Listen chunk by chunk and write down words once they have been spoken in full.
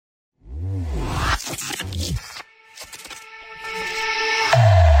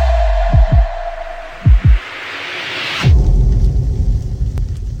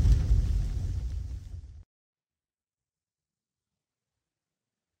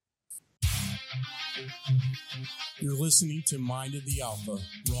You're listening to Mind of the Alpha,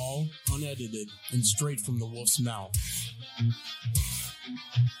 raw, unedited, and straight from the wolf's mouth.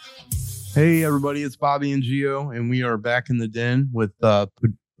 Hey everybody, it's Bobby and Gio, and we are back in the den with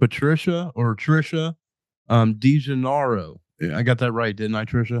Patricia or Trisha DeGennaro. I got that right, didn't I,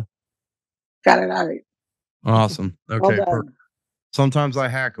 Trisha? Got it right. Awesome. Okay. Well Sometimes I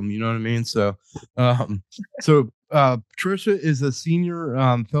hack them, you know what I mean? So Patricia is a senior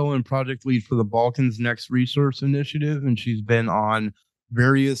fellow and project lead for the Balkans Next Resource Initiative, and she's been on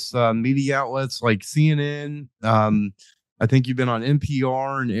various media outlets like CNN. I think you've been on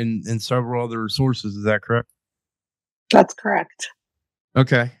NPR and several other sources. Is that correct? That's correct.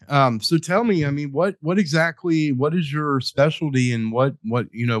 Okay. So tell me, I mean, what is your specialty, and what are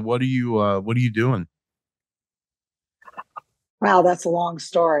you doing? Wow, that's a long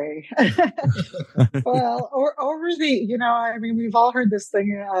story. Well, over we've all heard this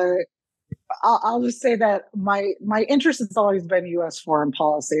thing. I'll just say that my interest has always been U.S. foreign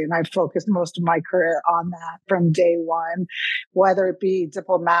policy, and I've focused most of my career on that from day one, whether it be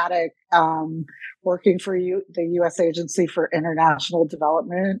diplomatic, working for the U.S. Agency for International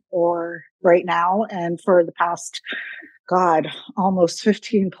Development, or right now, and for the past, almost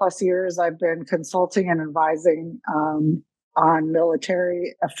 15 plus years, I've been consulting and advising on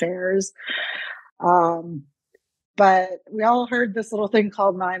military affairs. But we all heard this little thing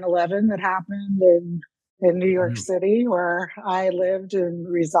called 9/11 that happened in New York City, where I lived and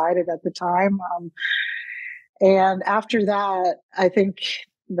resided at the time. And after that, I think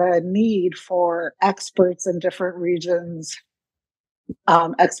the need for experts in different regions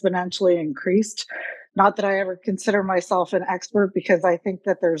exponentially increased. Not that I ever consider myself an expert, because I think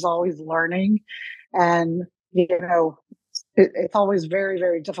that there's always learning, and it's always very,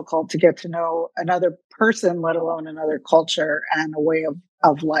 very difficult to get to know another person, let alone another culture and a way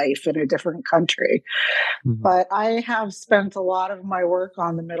of life in a different country. Mm-hmm. But I have spent a lot of my work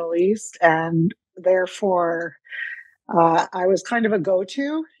on the Middle East, and therefore I was kind of a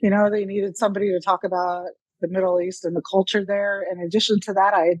go-to. They needed somebody to talk about the Middle East and the culture there. In addition to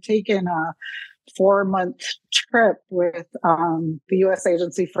that, I had taken a 4-month trip with the U.S.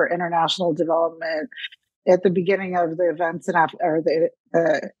 Agency for International Development at the beginning of the events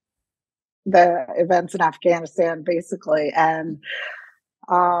the events in Afghanistan, basically, and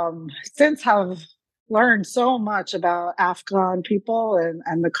since have learned so much about Afghan people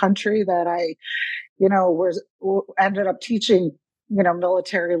and the country that I, ended up teaching,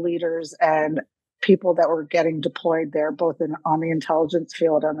 military leaders and people that were getting deployed there, both on the intelligence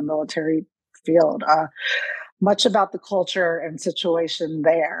field and the military field. Much about the culture and situation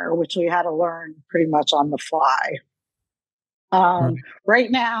there, which we had to learn pretty much on the fly. Right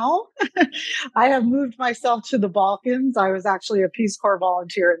now, I have moved myself to the Balkans. I was actually a Peace Corps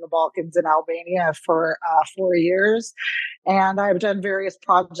volunteer in the Balkans in Albania for 4 years. And I've done various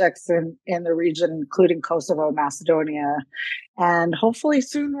projects in the region, including Kosovo, Macedonia, and hopefully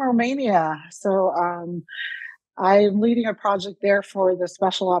soon Romania. So I'm leading a project there for the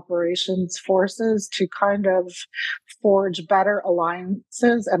Special Operations Forces to kind of forge better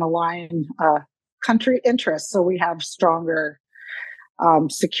alliances and align country interests, so we have stronger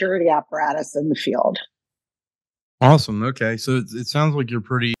security apparatus in the field. Awesome. Okay. So it sounds like you're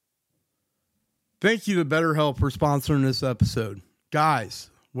pretty... Thank you to BetterHelp for sponsoring this episode. Guys,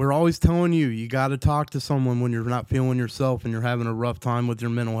 we're always telling you got to talk to someone when you're not feeling yourself and you're having a rough time with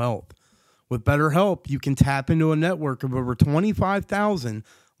your mental health. With BetterHelp, you can tap into a network of over 25,000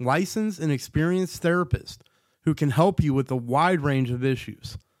 licensed and experienced therapists who can help you with a wide range of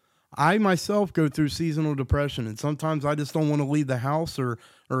issues. I myself go through seasonal depression, and sometimes I just don't want to leave the house or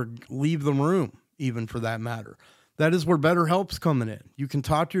leave the room, even for that matter. That is where BetterHelp's coming in. You can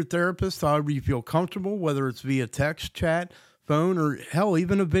talk to your therapist however you feel comfortable, whether it's via text, chat, phone, or hell,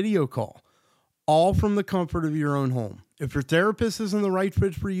 even a video call. All from the comfort of your own home. If your therapist isn't the right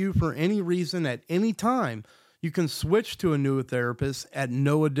fit for you for any reason at any time, you can switch to a new therapist at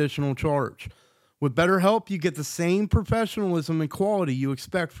no additional charge. With BetterHelp, you get the same professionalism and quality you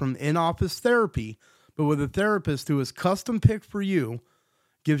expect from in-office therapy, but with a therapist who is custom picked for you,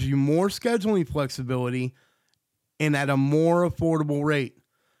 gives you more scheduling flexibility, and at a more affordable rate.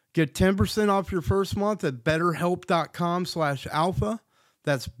 Get 10% off your first month at betterhelp.com/alpha.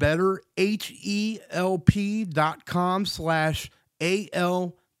 That's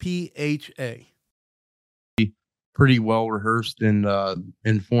betterhelp.com/ALPHA. Pretty well rehearsed in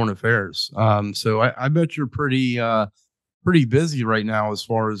foreign affairs. So I bet you're pretty busy right now as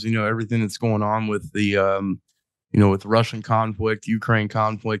far as, everything that's going on with the, with Russian conflict, Ukraine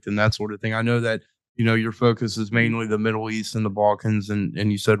conflict, and that sort of thing. I know that, your focus is mainly the Middle East and the Balkans,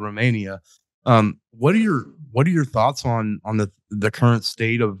 and you said Romania. What are your thoughts on the current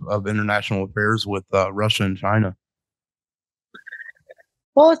state of international affairs with Russia and China?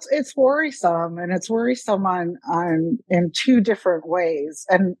 Well, it's worrisome, and it's worrisome on in two different ways.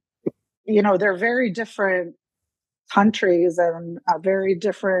 And they're very different countries and very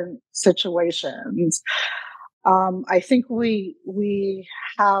different situations. I think we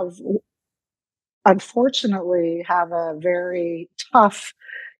have, unfortunately, have a very tough,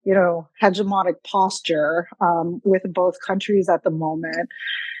 hegemonic posture with both countries at the moment.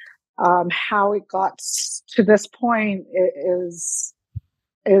 How it got to this point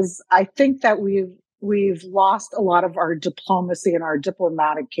is I think that we've lost a lot of our diplomacy and our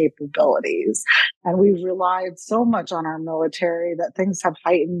diplomatic capabilities, and we've relied so much on our military that things have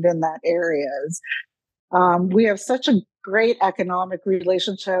heightened in that areas. We have such a great economic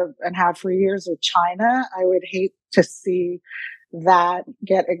relationship and have for years with China. I would hate to see that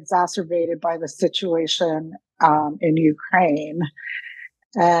get exacerbated by the situation in Ukraine.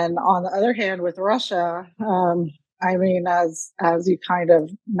 And on the other hand, with Russia, I mean, as you kind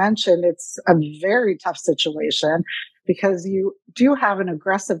of mentioned, it's a very tough situation because you do have an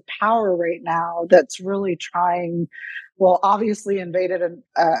aggressive power right now that's really trying, well, obviously invaded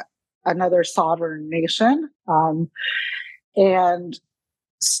another sovereign nation. And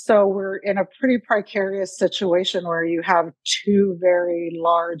so we're in a pretty precarious situation where you have two very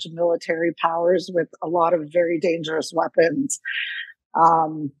large military powers with a lot of very dangerous weapons,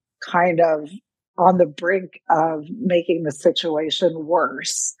 kind of on the brink of making the situation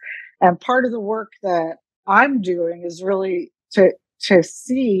worse. And part of the work that I'm doing is really to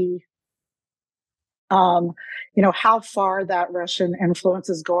see, how far that Russian influence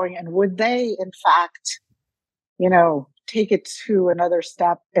is going, and would they, in fact, take it to another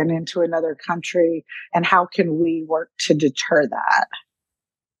step and into another country, and how can we work to deter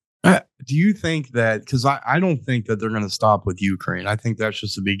that? Do you think that, because I don't think that they're going to stop with Ukraine. I think that's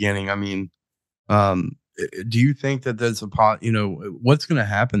just the beginning. I mean, do you think that there's what's going to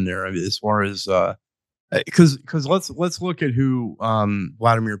happen there? I mean, as far as, because let's look at who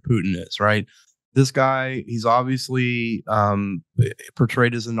Vladimir Putin is, right? This guy, he's obviously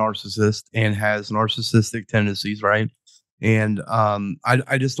portrayed as a narcissist and has narcissistic tendencies, right? And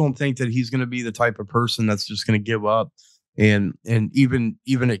I just don't think that he's going to be the type of person that's just going to give up. And even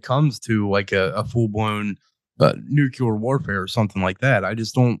it comes to like a full blown nuclear warfare or something like that. I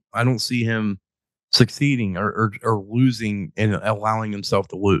don't see him succeeding or losing and allowing himself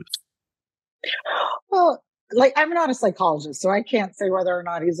to lose. Well, like, I'm not a psychologist, so I can't say whether or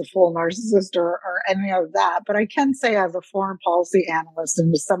not he's a full narcissist or any of that. But I can say, as a foreign policy analyst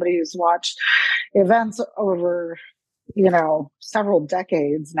and as somebody who's watched events over, several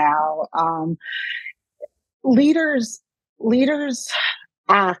decades now, leaders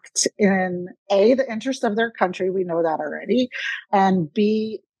act in A, the interest of their country. We know that already. And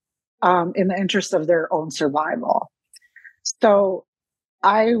B, in the interest of their own survival. So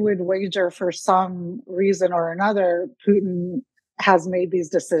I would wager, for some reason or another, Putin has made these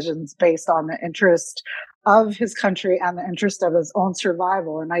decisions based on the interest of his country and the interest of his own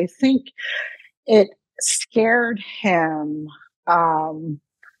survival. And I think it scared him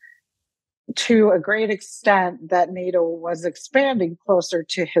to a great extent that NATO was expanding closer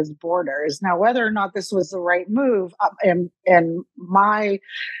to his borders. Now, whether or not this was the right move, in my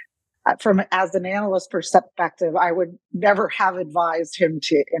from as an analyst perspective, I would never have advised him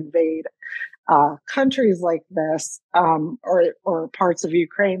to invade countries like this, or parts of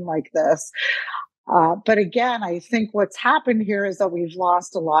Ukraine like this. But again, I think what's happened here is that we've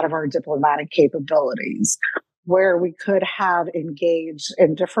lost a lot of our diplomatic capabilities, where we could have engaged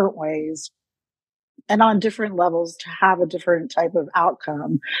in different ways and on different levels to have a different type of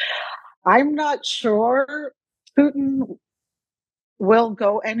outcome. I'm not sure Putin will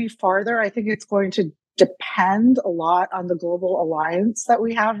go any farther. I think it's going to depend a lot on the global alliance that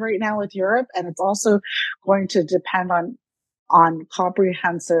we have right now with Europe. And it's also going to depend on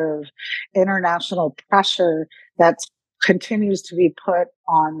comprehensive international pressure that continues to be put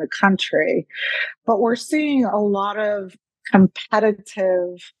on the country. But we're seeing a lot of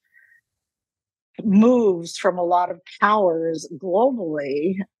competitive moves from a lot of powers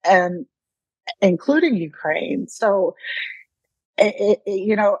globally, and including Ukraine. So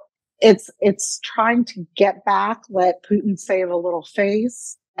it's trying to get back, let Putin save a little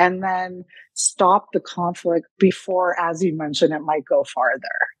face, and then stop the conflict before, as you mentioned, it might go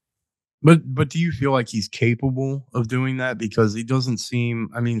farther. But do you feel like he's capable of doing that? Because he doesn't seem.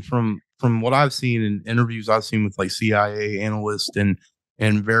 I mean, from what I've seen in interviews I've seen with like CIA analysts and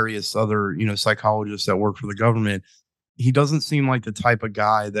various other psychologists that work for the government, he doesn't seem like the type of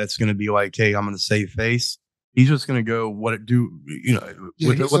guy that's going to be like, hey, I'm going to save face. He's just going to go what it do,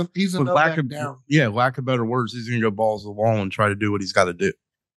 he's a lack of better words. He's going to go balls to the wall and try to do what he's got to do.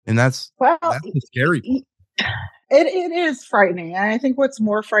 And that's the scary part. It is frightening. And I think what's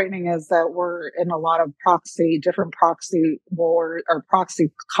more frightening is that we're in a lot of different proxy war or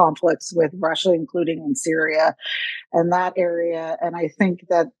proxy conflicts with Russia, including in Syria and that area. And I think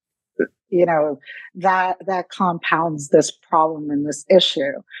that, that compounds this problem and this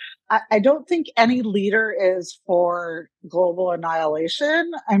issue. I don't think any leader is for global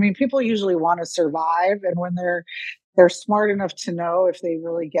annihilation. I mean, people usually want to survive. And when they're smart enough to know if they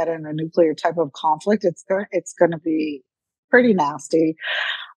really get in a nuclear type of conflict, it's going to be pretty nasty.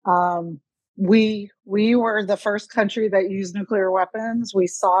 We were the first country that used nuclear weapons. We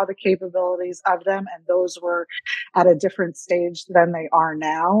saw the capabilities of them, and those were at a different stage than they are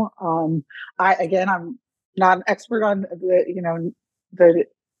now. I'm not an expert on the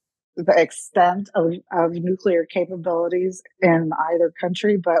extent of nuclear capabilities in either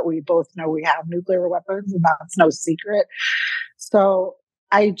country, but we both know we have nuclear weapons, and that's no secret. So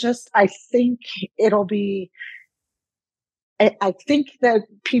I think I think that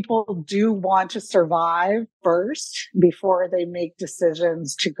people do want to survive first before they make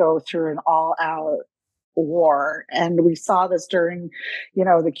decisions to go through an all-out war. And we saw this during,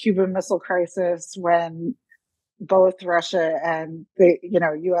 the Cuban Missile Crisis, when both Russia and the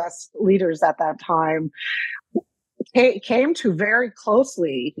U.S. leaders at that time came to very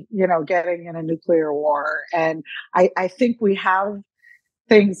closely, getting in a nuclear war. And I think we have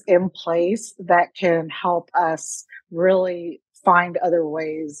things in place that can help us really find other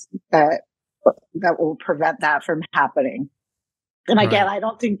ways that will prevent that from happening. And again, I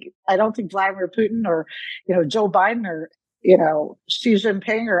don't think Vladimir Putin or Joe Biden or Xi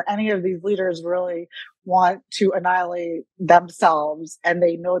Jinping or any of these leaders really want to annihilate themselves, and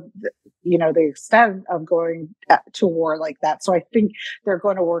they know the extent of going to war like that. So I think they're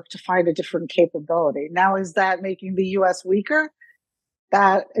going to work to find a different capability. Now, is that making the U.S. weaker?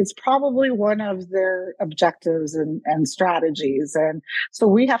 That is probably one of their objectives and strategies. And so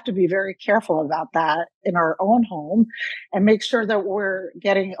we have to be very careful about that in our own home and make sure that we're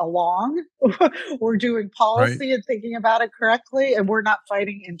getting along, we're doing policy and thinking about it correctly, and we're not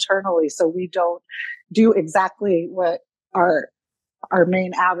fighting internally so we don't do exactly what our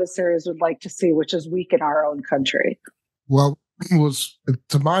main adversaries would like to see, which is weaken our own country. Well,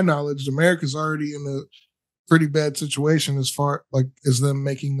 to my knowledge, America's already in a pretty bad situation as far as them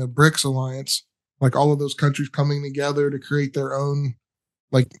making the BRICS alliance, like all of those countries coming together to create their own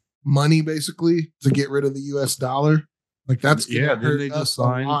money, basically to get rid of the US dollar. That's didn't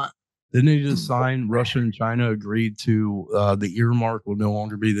they just sign Russia and China agreed to the earmark will no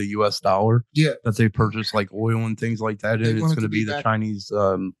longer be the US dollar? Yeah. That they purchase oil and things like that, and it's going to be the Chinese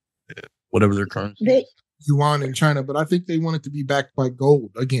whatever their currency is. Yuan in China, but I think they want it to be backed by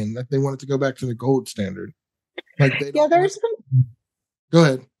gold again. That they want it to go back to the gold standard. There's been. Go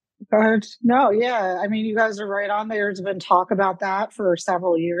ahead. No, yeah. I mean, you guys are right on. There's been talk about that for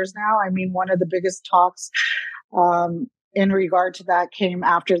several years now. I mean, one of the biggest talks in regard to that came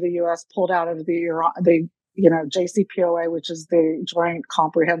after the U.S. pulled out of the JCPOA, which is the Joint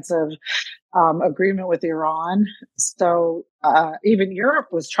Comprehensive Agreement with Iran. So even Europe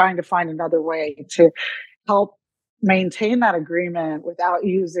was trying to find another way to help maintain that agreement without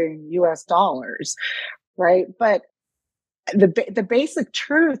using U.S. dollars. Right. But the basic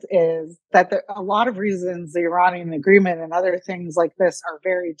truth is that a lot of reasons the Iranian agreement and other things like this are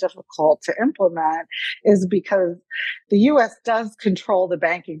very difficult to implement is because the U.S. does control the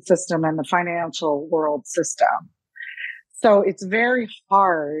banking system and the financial world system. So it's very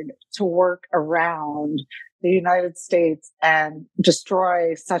hard to work around the United States and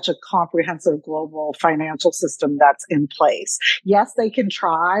destroy such a comprehensive global financial system that's in place. Yes, they can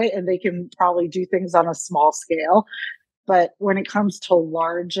try and they can probably do things on a small scale, but when it comes to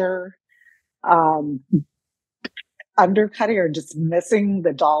larger undercutting or dismissing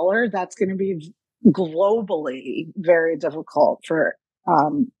the dollar, that's going to be globally very difficult for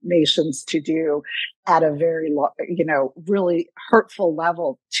nations to do at a very, really hurtful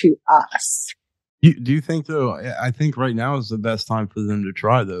level to us. Do you think, though, I think right now is the best time for them to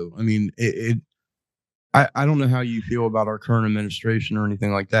try, though. I mean, I don't know how you feel about our current administration or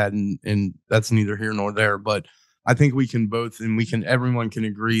anything like that, and that's neither here nor there, but I think we can both, and everyone can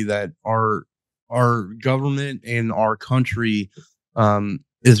agree that our government and our country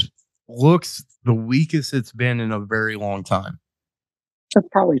looks the weakest it's been in a very long time. That's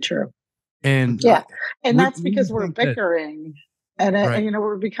probably true. And yeah, and that's because we're bickering. And, Right.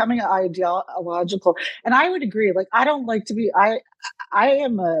 we're becoming ideological. And I would agree. Like, I don't like to be, I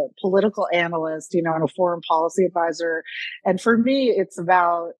am a political analyst, and a foreign policy advisor. And for me, it's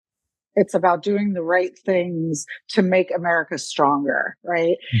about doing the right things to make America stronger,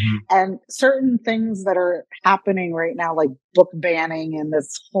 right? Mhm. And certain things that are happening right now, like book banning and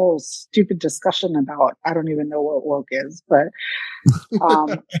this whole stupid discussion about, I don't even know what woke is, but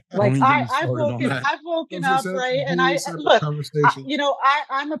like I've woken up, right? And I look, conversation.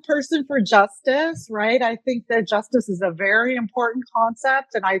 I'm a person for justice, right? I think that justice is a very important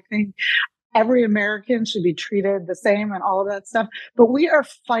concept, and I think every American should be treated the same and all of that stuff. But we are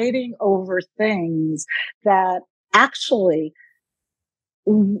fighting over things that actually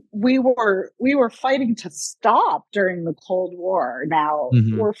we were fighting to stop during the Cold War. Now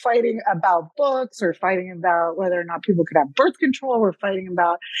we're fighting about books. We're fighting about whether or not people could have birth control. We're fighting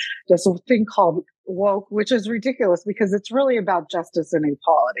about this thing called woke, which is ridiculous because it's really about justice and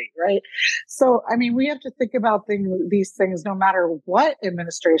equality, right? So, I mean, we have to think about these things no matter what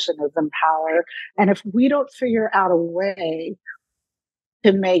administration is in power. And if we don't figure out a way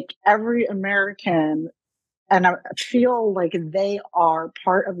to make every American and I feel like they are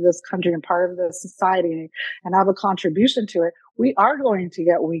part of this country and part of this society and have a contribution to it, we are going to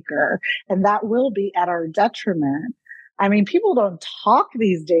get weaker, and that will be at our detriment. I mean, people don't talk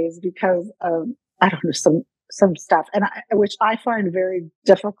these days because of, I don't know, some stuff, which I find very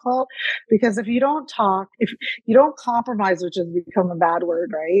difficult, because if you don't talk, if you don't compromise, which has become a bad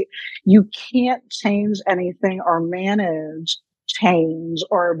word, right? You can't change anything or manage change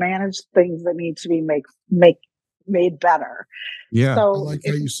or manage things that need to be made better. Yeah. So I like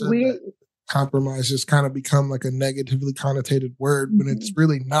how you said that compromise has kind of become like a negatively connotated word, but it's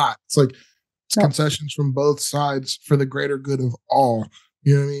really not. It's like it's concessions from both sides for the greater good of all.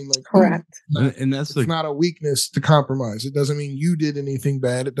 You know what I mean? Like, correct. And that's it's not a weakness to compromise. It doesn't mean you did anything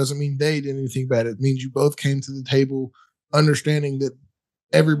bad. It doesn't mean they did anything bad. It means you both came to the table understanding that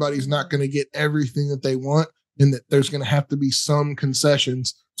everybody's not going to get everything that they want, and that there's going to have to be some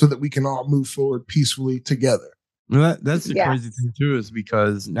concessions so that we can all move forward peacefully together. Well, that's the crazy thing too, is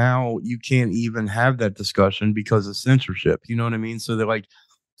because now you can't even have that discussion because of censorship. You know what I mean? So they're like,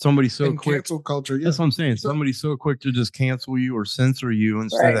 somebody's so quick. Cancel culture. Yeah. That's what I'm saying. Somebody's so quick to just cancel you or censor you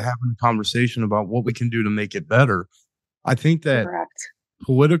instead of having a conversation about what we can do to make it better. I think that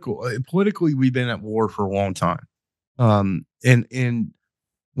politically, we've been at war for a long time. And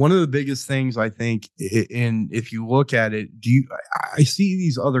one of the biggest things I think, and if you look at it, I see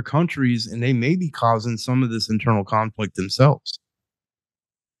these other countries and they may be causing some of this internal conflict themselves.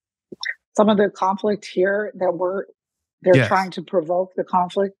 Some of the conflict here that they're trying to provoke the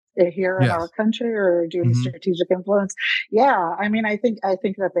conflict here in our country or doing strategic influence. Yeah. I mean, I think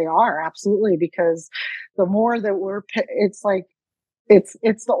that they are absolutely, because the more that it's like, it's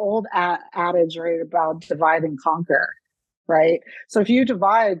the old adage, right, about divide and conquer. Right. So if you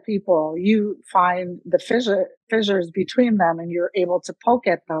divide people, you find the fissures between them, and you're able to poke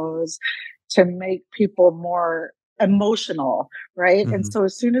at those to make people more emotional. Right. And so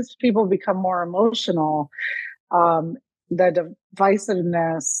as soon as people become more emotional, the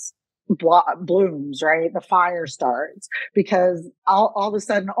divisiveness blooms, right? The fire starts, because all of a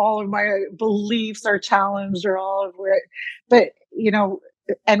sudden all of my beliefs are challenged, or all of it. But,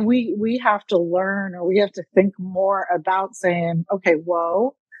 and we have to learn, or we have to think more about saying, okay,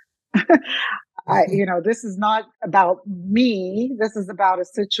 whoa, this is not about me. This is about a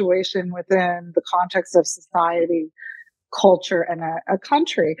situation within the context of society, culture, and a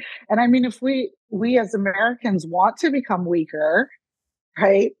country. And I mean, if we as Americans want to become weaker,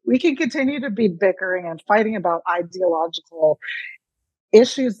 right, we can continue to be bickering and fighting about ideological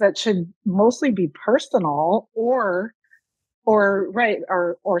issues that should mostly be personal, or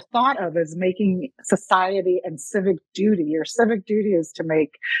thought of as making society and civic duty. Your civic duty is to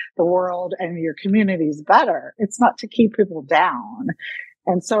make the world and your communities better. It's not to keep people down.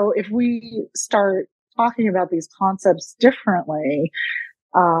 And so if we start talking about these concepts differently,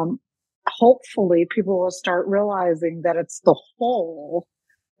 hopefully people will start realizing that it's the whole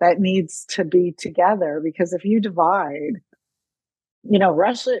that needs to be together. Because if you divide,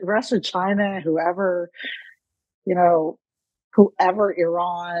 Russia, China, whoever,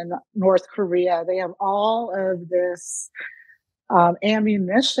 Iran, North Korea, they have all of this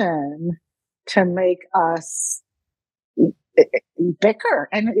ammunition to make us bicker.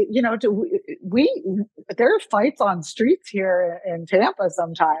 And, there are fights on streets here in Tampa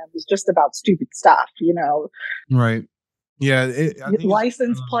sometimes just about stupid stuff, Right. Yeah.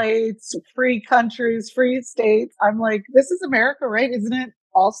 License plates, free countries, free states. I'm like, this is America, right? Isn't it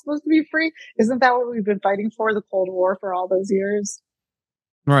all supposed to be free? Isn't that what we've been fighting for, the Cold War, for all those years?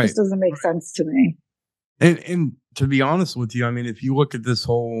 Right. This doesn't make sense to me. And to be honest with you, I mean, if you look at this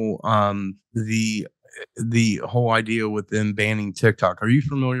whole the whole idea with them banning TikTok, are you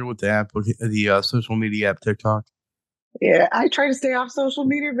familiar with the app, the social media app TikTok? Yeah, I try to stay off social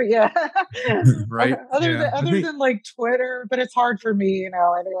media, but yeah, Right. other than like Twitter, but it's hard for me,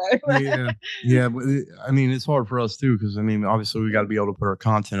 anyway. Yeah, but I mean, it's hard for us too, because I mean, obviously, we got to be able to put our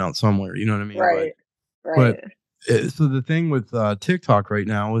content out somewhere. You know what I mean? Right. But so the thing with TikTok right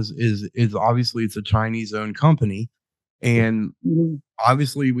now is obviously it's a Chinese-owned company, and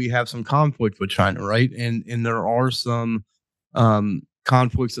obviously we have some conflict with China, right? And there are some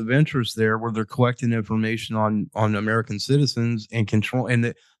conflicts of interest there where they're collecting information on American citizens and control.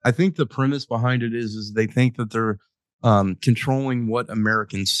 And I think the premise behind it is they think that they're controlling what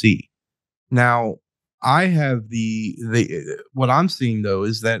Americans see. Now, I have what I'm seeing though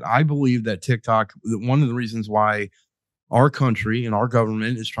is that I believe that TikTok, one of the reasons why our country and our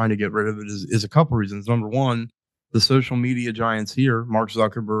government is trying to get rid of it is a couple reasons. Number one, the social media giants here, Mark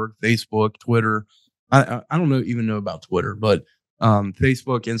Zuckerberg, Facebook, Twitter. I don't even know about Twitter, but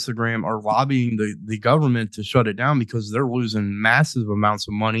Facebook, Instagram are lobbying the government to shut it down because they're losing massive amounts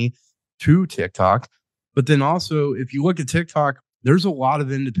of money to TikTok. But then also, if you look at TikTok, there's a lot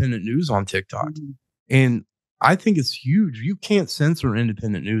of independent news on TikTok. And I think it's huge. You can't censor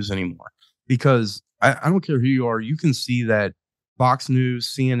independent news anymore because I don't care who you are. You can see that Fox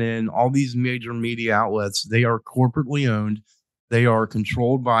News, CNN, all these major media outlets, they are corporately owned. They are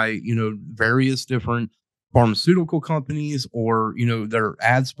controlled by, various different pharmaceutical companies or, their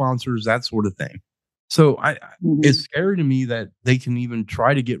ad sponsors, that sort of thing. So it's scary to me that they can even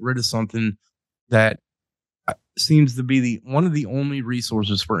try to get rid of something that seems to be one of the only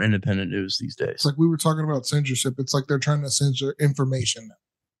resources for independent news these days. It's like we were talking about censorship. It's like they're trying to censor information now.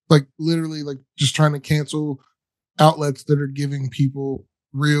 Like literally like just trying to cancel outlets that are giving people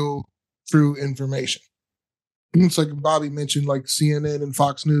real, true information. And it's like Bobby mentioned, like CNN and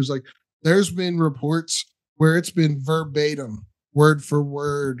Fox News, like there's been reports where it's been verbatim, word for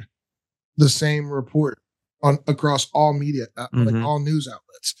word, the same report across all media, like all news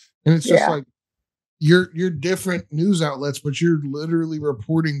outlets. And it's just like, you're different news outlets, but you're literally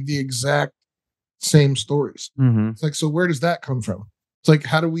reporting the exact same stories. It's like, so where does that come from? It's like,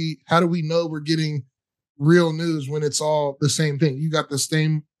 how do we know we're getting real news when it's all the same thing? You got the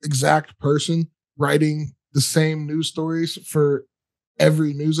same exact person writing the same news stories for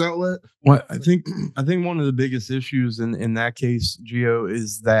every news outlet. Well, I think one of the biggest issues in that case, Gio,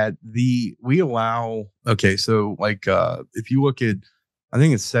 is that we allow. Okay, so like if you look at, I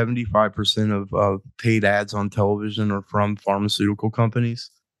think it's 75% of paid ads on television are from pharmaceutical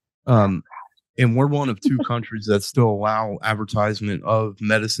companies. And we're one of two countries that still allow advertisement of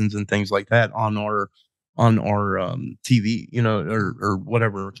medicines and things like that on our TV, or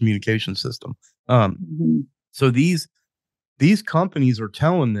whatever communication system. So these companies are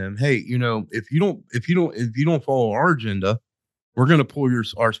telling them, hey, if you don't follow our agenda, we're going to pull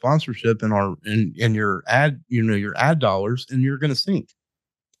our sponsorship and your ad, your ad dollars, and you're going to sink.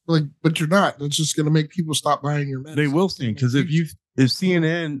 Like, but you're not. That's just going to make people stop buying your medicine. They will sink because if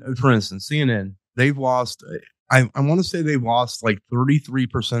CNN, for instance, they've lost. I want to say they've lost like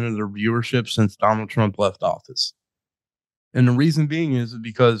 33% of their viewership since Donald Trump left office, and the reason being is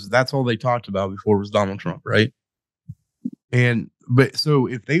because that's all they talked about before was Donald Trump, right? But so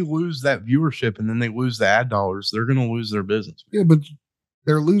if they lose that viewership and then they lose the ad dollars, they're going to lose their business. Yeah, but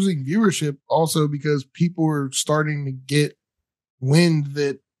they're losing viewership also because people are starting to get wind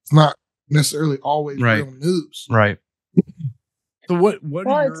that it's not necessarily always real news. Right. So what?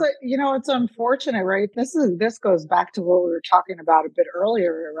 Well, it's like, it's unfortunate, right? This goes back to what we were talking about a bit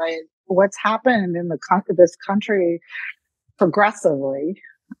earlier, right? What's happened in this country progressively.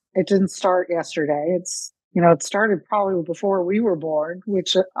 It didn't start yesterday. It started probably before we were born,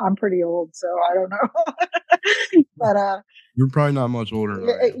 which I'm pretty old, so I don't know. But you're probably not much older than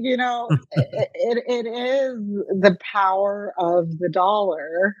I am. It is the power of the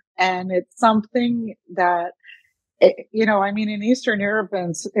dollar, and it's something that in Eastern Europe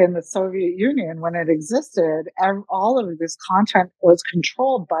and in the Soviet Union, when it existed, all of this content was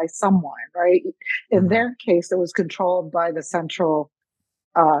controlled by someone, right? In their case, it was controlled by the central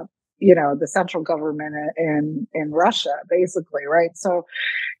the central government in Russia, basically, right? So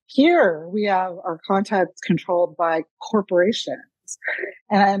here we have our content controlled by corporations.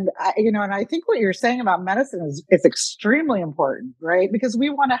 And I think what you're saying about medicine is extremely important, right? Because we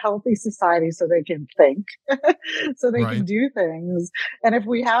want a healthy society so they can think, so they can do things. And if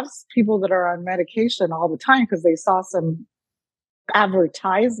we have people that are on medication all the time because they saw some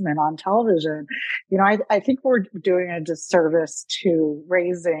advertisement on television. I think we're doing a disservice to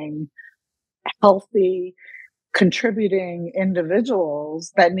raising healthy, contributing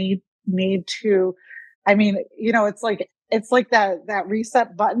individuals that need to. I mean, it's like that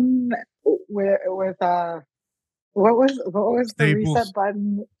reset button with what was the reset Staples.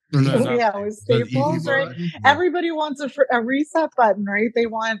 button? No, Yeah, it was the easy Staples, right? button. Everybody wants a reset button, right? They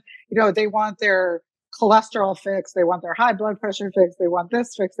want, they want their cholesterol fixed, they want their high blood pressure fixed, they want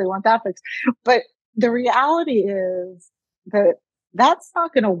this fixed, they want that fixed. But the reality is that that's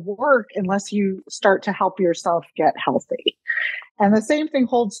not going to work unless you start to help yourself get healthy. And the same thing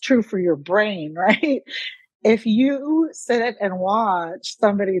holds true for your brain, right? If you sit and watch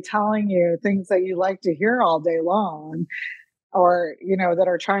somebody telling you things that you like to hear all day long, or that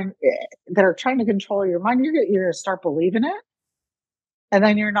are trying to control your mind, you're going to start believing it, and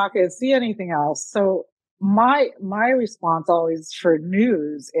then you're not going to see anything else. So my response always for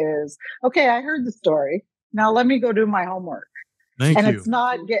news is, okay, I heard the story, now let me go do my homework. Thank you. It's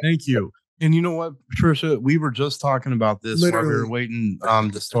not Thank you. And you know what, Patricia, we were just talking about this while we were waiting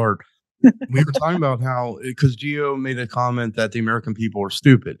to start. We were talking about how, because Gio made a comment that the American people are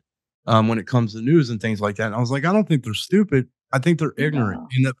stupid when it comes to news and things like that. And I was like, I don't think they're stupid. I think they're ignorant. No.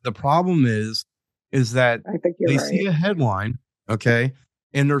 And the problem is that I think you're they right. see a headline, okay,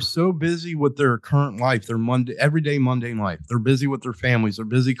 and they're so busy with their current life, their everyday mundane life. They're busy with their families. They're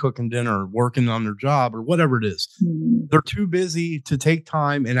busy cooking dinner, working on their job, or whatever it is. Mm-hmm. They're too busy to take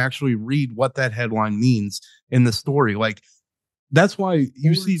time and actually read what that headline means in the story. Like, that's why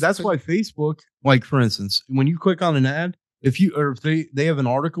that's why Facebook, like, for instance, when you click on an ad, if they have an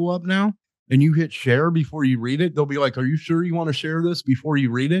article up now and you hit share before you read it, they'll be like, are you sure you want to share this before you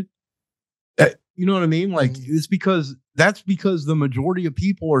read it? You know what I mean? Like, it's because the majority of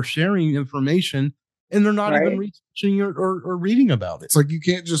people are sharing information and they're not even researching or reading about it. It's like you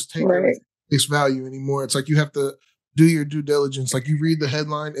can't just take everything at face value anymore. It's like you have to do your due diligence. Like, you read the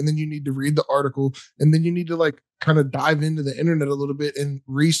headline and then you need to read the article, and then you need to like kind of dive into the internet a little bit and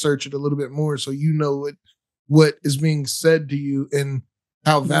research it a little bit more, so you know what is being said to you and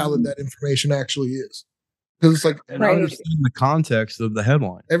how valid that information actually is. Because it's like, and understand the context of the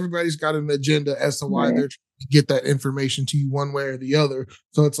headline. Everybody's got an agenda as to why they're trying to get that information to you one way or the other.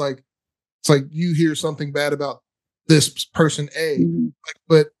 So it's like you hear something bad about this person A,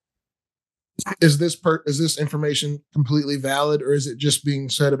 but is this information completely valid, or is it just being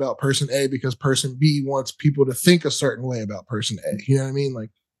said about person A because person B wants people to think a certain way about person A? You know what I mean? Like,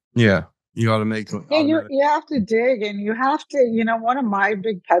 yeah, you got to make. Yeah, you have to dig, and you have to. One of my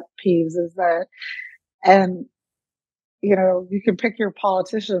big pet peeves is that, and you can pick your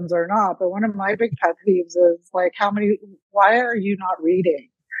politicians or not, but one of my big pet peeves is like, why are you not reading?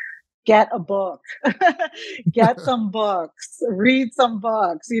 Get a book, get some books, read some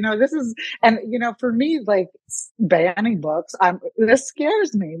books. This is, and for me, like, banning books, this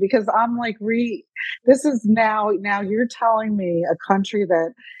scares me, because I'm like, this is now you're telling me a country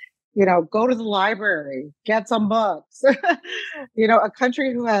that, go to the library, get some books, a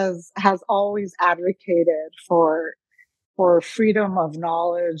country who has always advocated for freedom of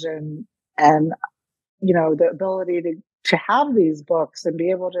knowledge and the ability to have these books and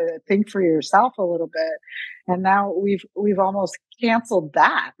be able to think for yourself a little bit. And now we've almost canceled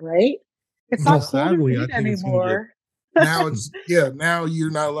that, right? It's not cool to read anymore. Now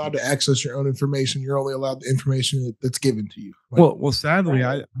you're not allowed to access your own information. You're only allowed the information that's given to you. Well, sadly,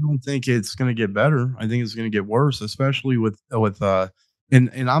 I don't think it's going to get better. I think it's going to get worse, especially with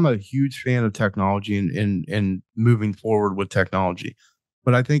and I'm a huge fan of technology and moving forward with technology.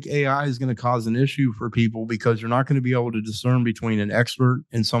 But I think AI is going to cause an issue for people, because you're not going to be able to discern between an expert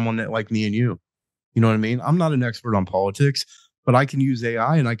and someone that, like me and you. You know what I mean? I'm not an expert on politics, but I can use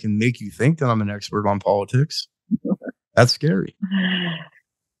AI and I can make you think that I'm an expert on politics. That's scary.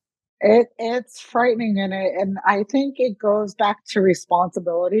 It's frightening, and I think it goes back to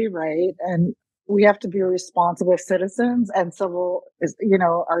responsibility, right? And we have to be responsible citizens and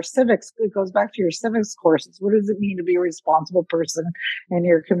our civics. It goes back to your civics courses. What does it mean to be a responsible person in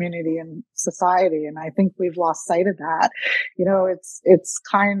your community and society? And I think we've lost sight of that. It's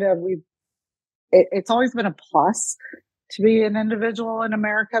kind of, it's always been a plus to be an individual in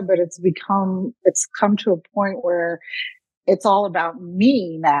America, but it's come to a point where it's all about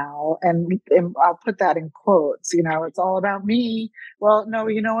me now. And I'll put that in quotes, it's all about me. Well, no,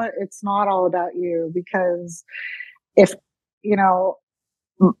 you know what? It's not all about you, because if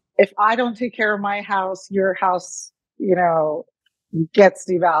I don't take care of my house, your house, gets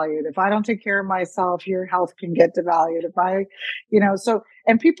devalued. If I don't take care of myself, your health can get devalued. If I, so,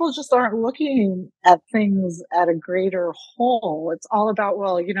 and people just aren't looking at things at a greater whole. It's all about,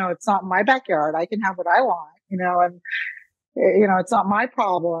 well, it's not my backyard. I can have what I want, and, it's not my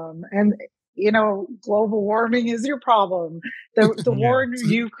problem. And, global warming is your problem. The war in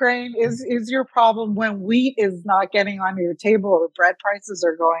Ukraine is your problem when wheat is not getting on your table or bread prices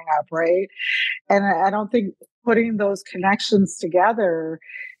are going up, right? And I don't think putting those connections together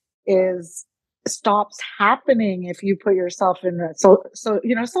stops happening if you put yourself in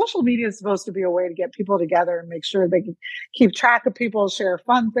social media is supposed to be a way to get people together and make sure they can keep track of people, share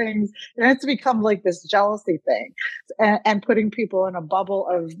fun things. It has to become like this jealousy thing and putting people in a bubble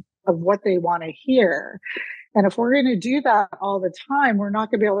of what they want to hear. And if we're going to do that all the time, we're not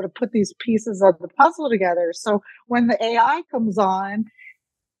going to be able to put these pieces of the puzzle together. So when the AI comes on,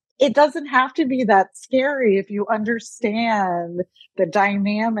 it doesn't have to be that scary if you understand the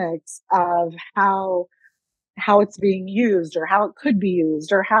dynamics of how it's being used or how it could be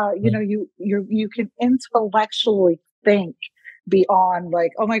used or how, you can intellectually think beyond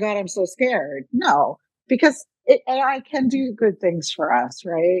like, oh my God, I'm so scared. No, because AI can do good things for us,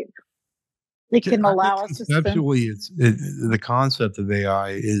 right? It can allow us to conceptually, the concept of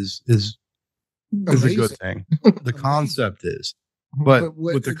AI is a good thing. The concept is. But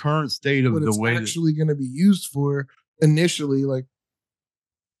with the current state of the way it's actually going to be used for initially, like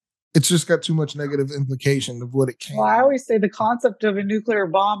it's just got too much negative implication of what it can. Well, I always say the concept of a nuclear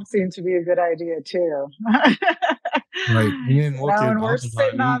bomb seems to be a good idea too. Right. And we're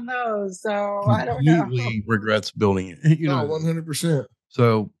sitting on those, so I don't know. Completely regrets building it. 100%.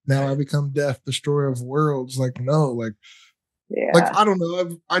 So now I become death, destroyer of worlds. Like, no, like, like I don't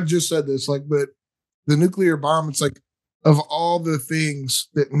know. I just said this, like, but the nuclear bomb, it's like, of all the things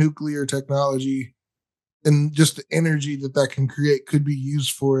that nuclear technology and just the energy that can create could be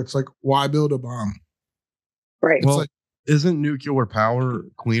used for, it's like, why build a bomb? Right. Well, isn't nuclear power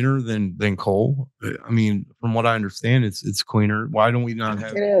cleaner than coal? I mean, from what I understand, it's cleaner. Why don't we not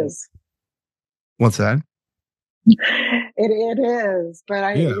have? It is. What's that? It is, but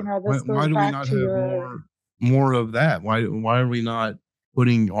why do we not have more of that? Why are we not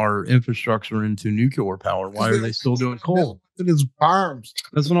putting our infrastructure into nuclear power? Why are they still doing coal? It is bombs.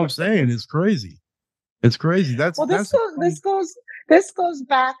 That's what I'm saying. It's crazy. It's crazy. This goes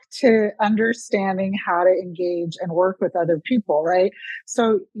back to understanding how to engage and work with other people, right?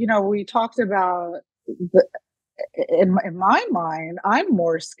 So, we talked about in my mind, I'm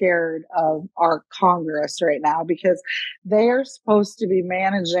more scared of our Congress right now because they are supposed to be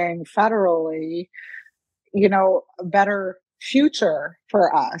managing federally, a better future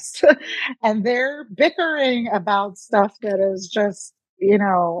for us. And they're bickering about stuff that is just,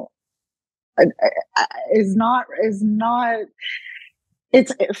 is not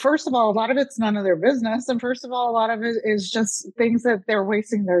it's first of all, a lot of it's none of their business. And first of all, a lot of it is just things that they're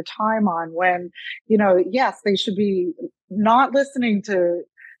wasting their time on when, yes, they should be not listening to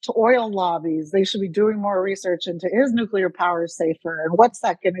oil lobbies. They should be doing more research into is nuclear power safer and what's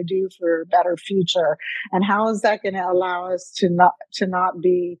that going to do for a better future? And how is that going to allow us to not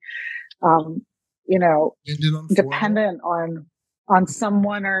be, dependent on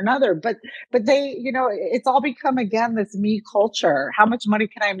someone or another, but they, it's all become again this me culture. How much money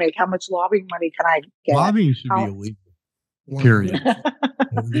can I make? How much lobbying money can I get? Lobbying should be illegal. Period.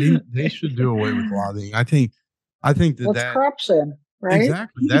 they should do away with lobbying. I think that's corruption, right?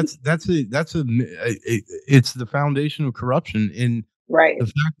 Exactly. It's the foundation of corruption. And right. The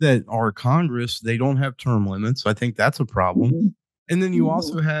fact that our Congress, they don't have term limits. I think that's a problem. Mm-hmm. And then you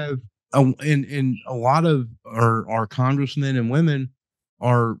also have and a lot of our congressmen and women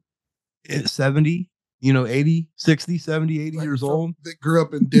are 70, 80, 60, 70, 80 years old. That grew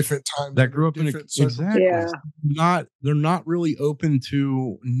up in different times. That grew up in exactly. Yeah. They're not really open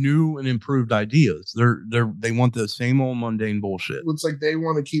to new and improved ideas. They want the same old mundane bullshit. It's like they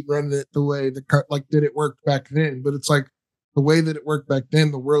want to keep running it the way that it worked back then. But it's like the way that it worked back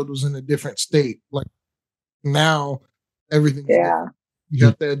then, the world was in a different state. Like now, everything's different. You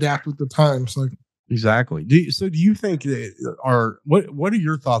have to adapt with the times. Like exactly. Do you think that what are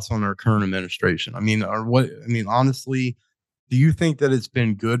your thoughts on our current administration? Honestly, do you think that it's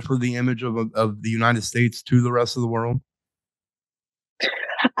been good for the image of the United States to the rest of the world?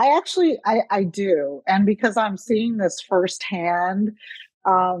 I do. And because I'm seeing this firsthand,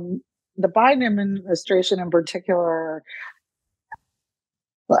 the Biden administration in particular,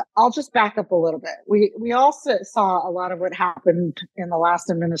 I'll just back up a little bit. We also saw a lot of what happened in the last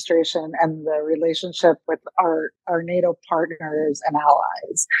administration and the relationship with our NATO partners and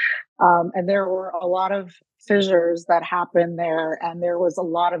allies. And there were a lot of fissures that happened there, and there was a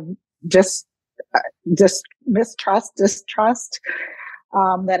lot of distrust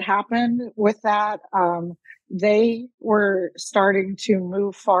that happened with that. They were starting to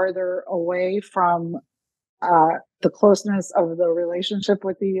move farther away from the closeness of the relationship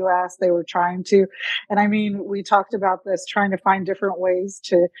with the U.S. They were trying to, and I mean, we talked about this, trying to find different ways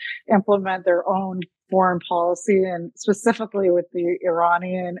to implement their own foreign policy, and specifically with the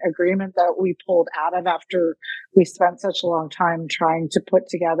Iranian agreement that we pulled out of after we spent such a long time trying to put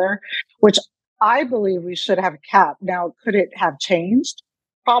together, which I believe we should have kept. Now, could it have changed?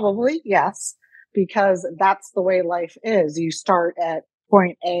 Probably, yes, because that's the way life is. You start at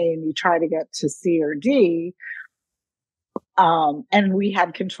point A and you try to get to C or D. And we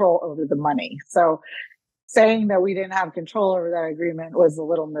had control over the money. So saying that we didn't have control over that agreement was a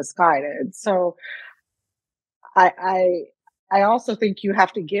little misguided. So I also think you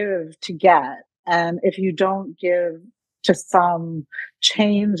have to give to get. And if you don't give to some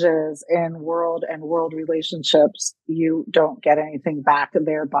changes in world relationships, you don't get anything back,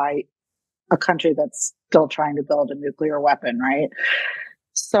 thereby a country that's still trying to build a nuclear weapon, right?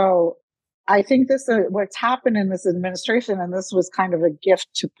 So I think what's happened in this administration, and this was kind of a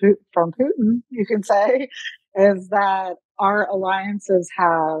gift from Putin, you can say, is that our alliances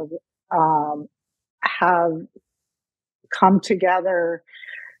have come together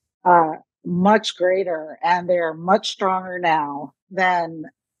much greater, and they are much stronger now than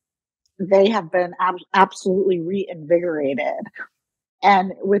they have been absolutely reinvigorated.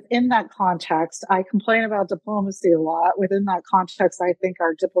 And within that context, I complain about diplomacy a lot. Within that context, I think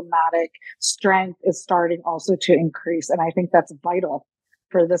our diplomatic strength is starting also to increase. And I think that's vital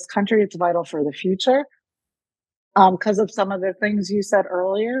for this country. It's vital for the future. Because of some of the things you said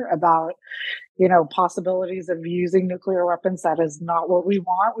earlier about, possibilities of using nuclear weapons. That is not what we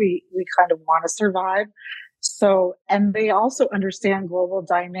want. We kind of want to survive. So, and they also understand global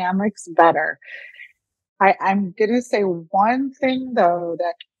dynamics better. I'm going to say one thing, though,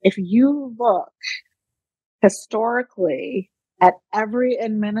 that if you look historically at every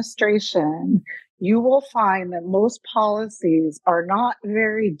administration, you will find that most policies are not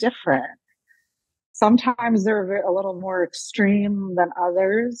very different. Sometimes they're a little more extreme than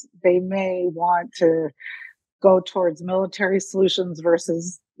others. They may want to go towards military solutions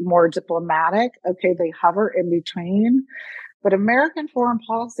versus more diplomatic. Okay, they hover in between. But American foreign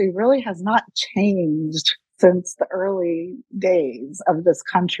policy really has not changed since the early days of this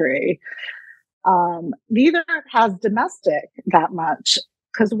country. Neither has domestic that much,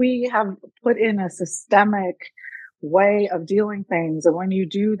 because we have put in a systemic way of dealing things. And when you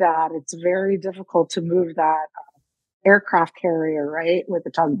do that, it's very difficult to move that aircraft carrier, right, with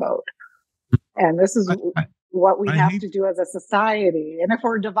a tugboat. And this is what we have to do as a society. And if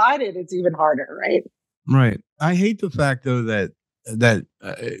we're divided, it's even harder, right? Right. I hate the fact, though, that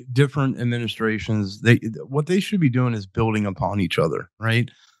different administrations, what they should be doing is building upon each other, right?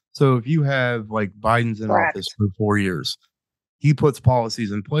 So if you have like Biden's in office for 4 years, he puts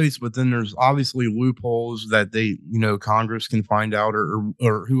policies in place, but then there's obviously loopholes that Congress can find out, or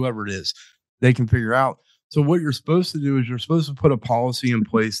whoever it is, they can figure out. So what you're supposed to do is you're supposed to put a policy in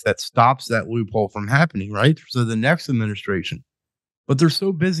place that stops that loophole from happening, right? So the next administration. But they're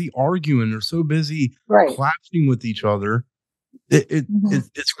so busy arguing. They're so busy clashing with each other.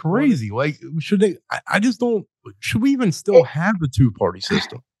 It's crazy. Like, should they? I just don't. Should we even still have a two-party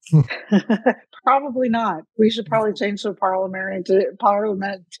system? Probably not. We should probably change to a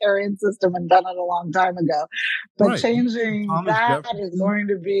parliamentarian system and done it a long time ago. But changing that is going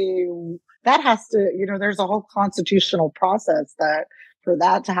to be, that has to, there's a whole constitutional process for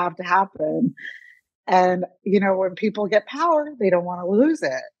that to have to happen. And, when people get power, they don't want to lose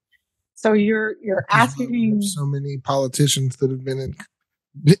it. So you're asking so many politicians that have been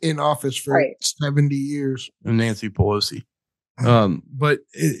in office for 70 years. And Nancy Pelosi. But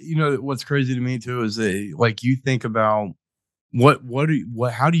what's crazy to me too is like, you think about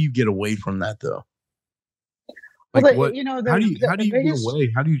how do you get away from that though? Like, how do you get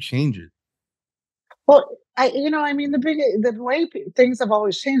away? How do you change it? Well, the way things have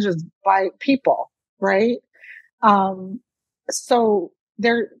always changed is by people, right? So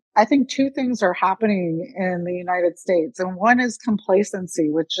I think two things are happening in the United States, and one is complacency,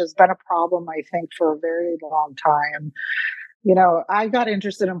 which has been a problem, I think, for a very long time. I got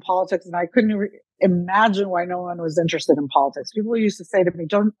interested in politics, and I couldn't imagine why no one was interested in politics. People used to say to me,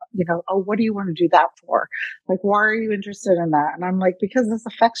 what do you want to do that for? Like, why are you interested in that? And I'm like, because this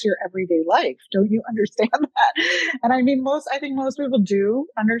affects your everyday life. Don't you understand that? And I mean, I think most people do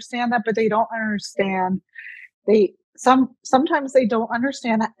understand that, but they don't understand. Sometimes they don't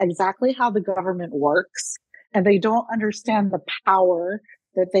understand exactly how the government works. and they don't understand the power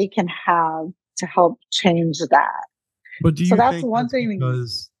that they can have to help change that. But do So you that's think one that's thing.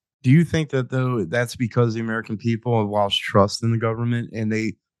 because? Do you think that though that's because the American people have lost trust in the government, and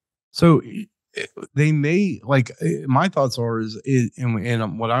so they may like my thoughts are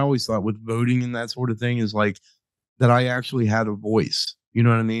and what I always thought with voting and that sort of thing is like that I actually had a voice. You know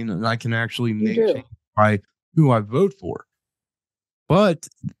what I mean? And I can actually You make do. change by who I vote for. But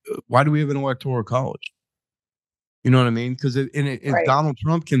why do we have an electoral college? You know what I mean? Because if Right. Donald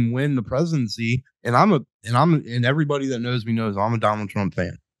Trump can win the presidency, and everybody that knows me knows I'm a Donald Trump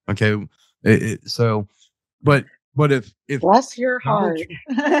fan. Okay, so but if Bless your Donald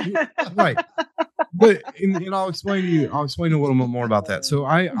heart. Trump, right, but and I'll explain a little bit more about that. So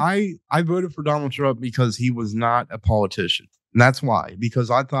I voted for Donald Trump because he was not a politician, and that's why,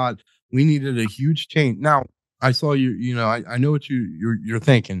 because I thought we needed a huge change. Now I saw I know what you're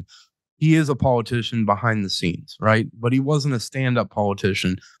thinking. He is a politician behind the scenes, right? But he wasn't a stand-up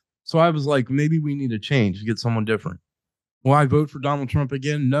politician. So I was like, maybe we need a change to get someone different. Will I vote for Donald Trump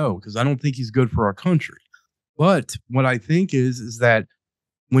again? No, because I don't think he's good for our country. But what I think is that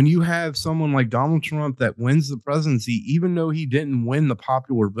when you have someone like Donald Trump that wins the presidency, even though he didn't win the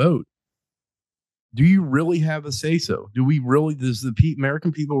popular vote, do you really have a say-so? Does the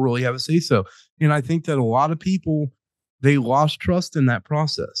American people really have a say-so? And I think that a lot of people, they lost trust in that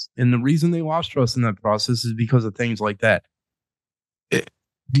process. And the reason they lost trust in that process is because of things like that.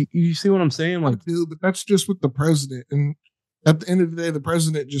 Do you see what I'm saying? Like, dude, but that's just with the president. And at the end of the day, the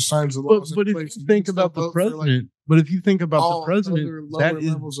president just signs the laws. but if you think about the president, lower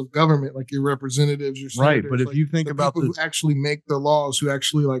levels of government, like your representatives, your senators, right. But if you think about people who actually make the laws, who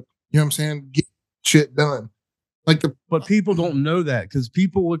actually like, you know what I'm saying, get shit done. But people don't know that, because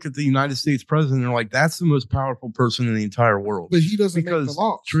people look at the United States president and they're like, that's the most powerful person in the entire world. But he doesn't make the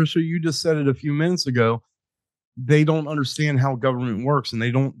laws. Patricia, you just said it a few minutes ago. They don't understand how government works, and they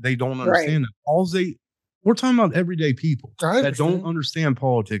don't understand it. We're talking about everyday people that don't understand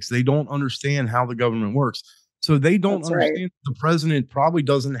politics. They don't understand how the government works. So they don't understand the president probably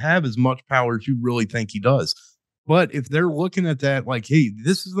doesn't have as much power as you really think he does. But if they're looking at that like, hey,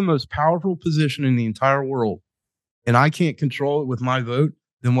 this is the most powerful position in the entire world, and I can't control it with my vote,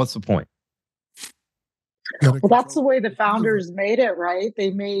 then what's the point? Well, that's the way the founders made it, right?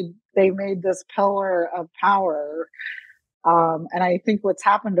 They made this pillar of power. And I think what's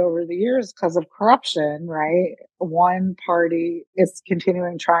happened over the years, because of corruption, right? One party is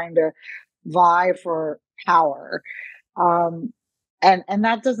continuing trying to vie for power. And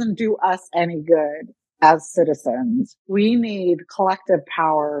that doesn't do us any good as citizens. We need collective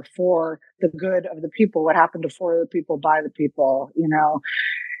power for the good of the people. What happened to for the people, by the people,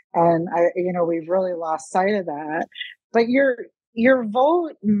 and we've really lost sight of that. But your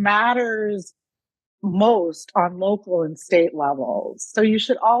vote matters most on local and state levels. So you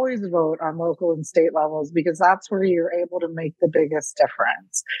should always vote on local and state levels, because that's where you're able to make the biggest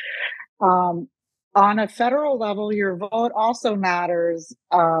difference. On a federal level, your vote also matters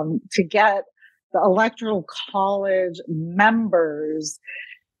to get the electoral college members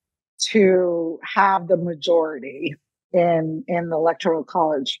to have the majority in the electoral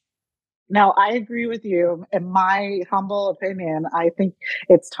college. Now, I agree with you. In my humble opinion, I think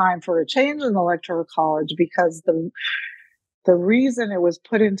it's time for a change in the electoral college, because the reason it was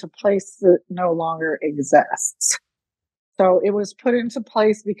put into place no longer exists. So it was put into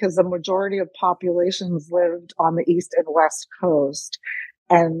place because the majority of populations lived on the East and West Coast,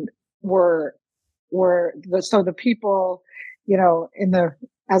 and so the people, in the,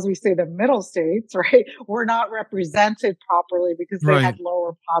 as we say, the middle states, right, were not represented properly because they had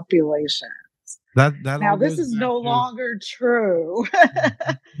lower populations. Now this is no longer true.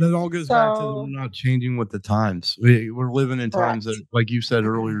 That all goes back to we're not changing with the times. We're living in times that, like you said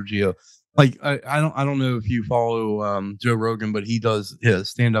earlier, Gio. Like I don't know if you follow Joe Rogan, but he does his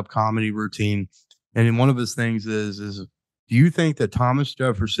stand-up comedy routine, and in one of his things is do you think that Thomas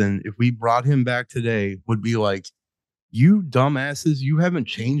Jefferson, if we brought him back today, would be like, you dumbasses, you haven't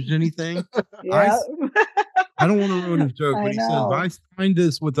changed anything? Yeah. I don't want to ruin his joke, but he says, I signed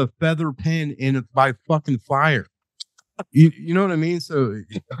this with a feather pen and by fucking fire. You know what I mean? So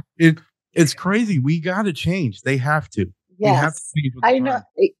it's crazy. We got to change. They have to. Yes. We have to change with the know.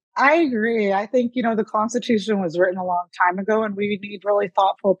 I agree. I think, the Constitution was written a long time ago, and we need really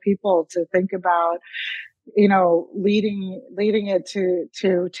thoughtful people to think about, leading it to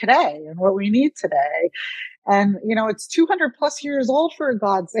today and what we need today. And, it's 200 plus years old, for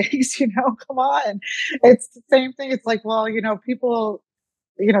God's sakes, come on. It's the same thing. It's like, well, people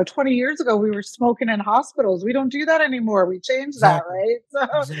 20 years ago, we were smoking in hospitals. We don't do that anymore. We changed Exactly. that,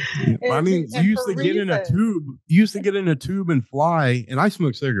 right? So, I mean, you used to get in a tube. You used to get in a tube and fly. And I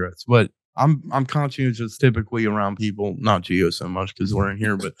smoke cigarettes, but I'm conscientious typically around people, not Geo so much because we're in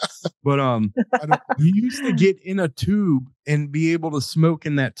here, but you used to get in a tube and be able to smoke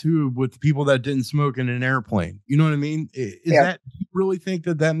in that tube with people that didn't smoke in an airplane. You know what I mean? Is that, do you really think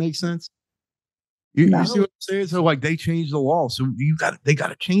that makes sense? You see what I'm saying? So like they changed the law, so they got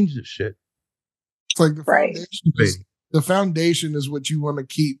to change this shit. It's like the foundation is what you want to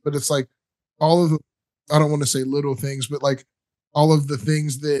keep, but it's like all of the, I don't want to say little things, but like all of the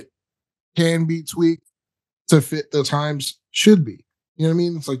things that can be tweaked to fit the times should be. You know what I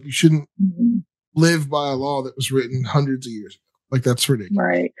mean? It's like you shouldn't live by a law that was written hundreds of years ago. Like that's ridiculous.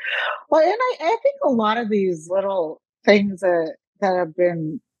 Right. Well, and I think a lot of these little things that have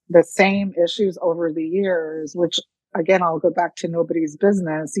been the same issues over the years, which again, I'll go back to nobody's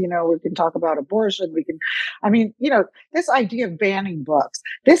business. We can talk about abortion. This idea of banning books,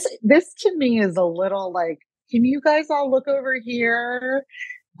 this to me is a little like, can you guys all look over here?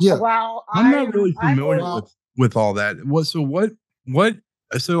 Yeah. Wow. I'm not really familiar with all that.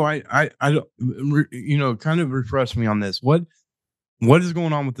 So I don't, kind of refresh me on this. What is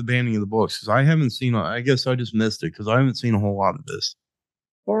going on with the banning of the books? Because I haven't seen, I guess I just missed it because I haven't seen a whole lot of this.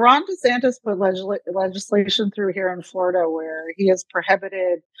 Well, Ron DeSantis put legislation through here in Florida where he has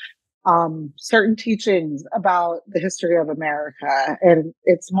prohibited certain teachings about the history of America, and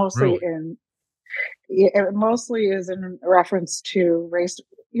it's mostly is in reference to race,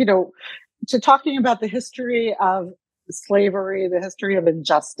 to talking about the history of slavery, the history of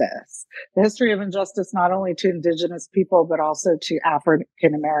injustice, not only to indigenous people, but also to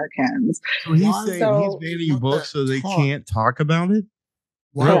African Americans. So he's saying he's banning books so they can't talk about it?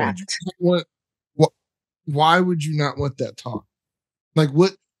 Why would you not want that talk? Like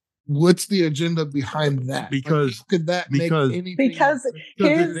what's the agenda behind that? Because how could that make anything? Because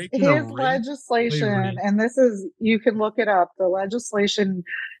his legislation, and this is, you can look it up, the legislation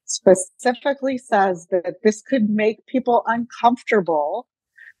specifically says that this could make people uncomfortable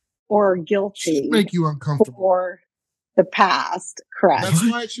or guilty. Make you uncomfortable. For the past, correct. That's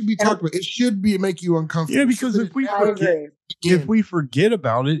why it should be talked about. It should make you uncomfortable. Yeah, because if we forget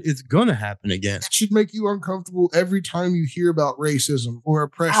about it, it's gonna happen again. It should make you uncomfortable every time you hear about racism or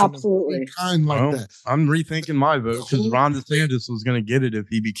oppression. Absolutely. Of kind like that. I'm rethinking my vote because Ron DeSantis was gonna get it if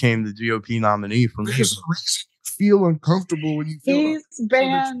he became the GOP nominee for me. There's a reason you feel uncomfortable when you feel he's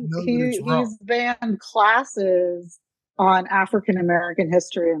banned classes on African American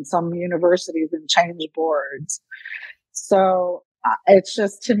history in some universities and change boards. So it's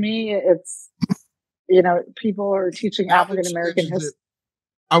just, to me, it's, people are teaching African American history.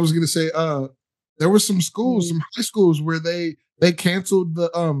 I was going to say, there were some schools, some high schools where they canceled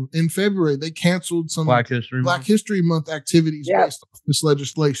in February, they canceled some Black History Month activities based off this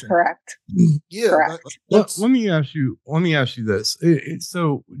legislation. Correct. Yeah. Correct. Let me ask you this.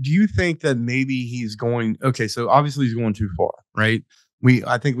 So do you think that maybe he's going, okay, so obviously he's going too far, right?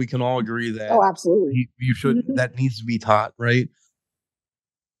 I think we can all agree that. Oh, absolutely. You should, that needs to be taught, right?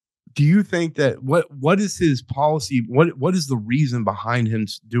 Do you think that what is his policy? What is the reason behind him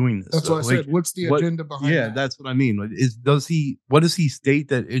doing this? That's what I said. What's the agenda behind that? Yeah, that's what I mean. What does he state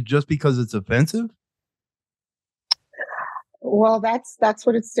that it just because it's offensive? Well, that's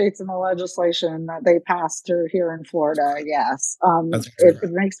what it states in the legislation that they passed through here in Florida. Yes,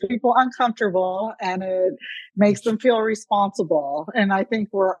 it makes people uncomfortable and it makes them feel responsible. And I think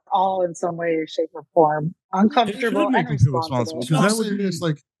we're all in some way, shape, or form uncomfortable and responsible.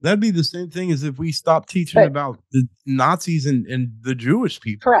 That'd be the same thing as if we stopped teaching about the Nazis and the Jewish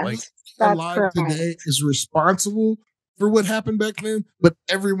people. Correct. That's alive today is responsible for what happened back then, but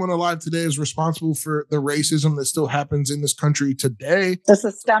everyone alive today is responsible for the racism that still happens in this country today. The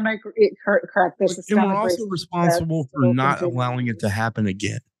systemic, correct. And we're also responsible for not allowing it to happen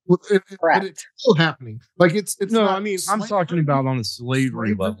again. Correct. But it's still happening. Like it's no, I mean, I'm talking about on a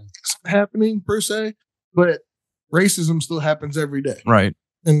slavery level. It's happening per se, but racism still happens every day. Right.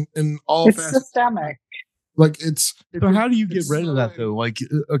 In all it's facets. Systemic. Like it's. So how do you get rid of that though? Like,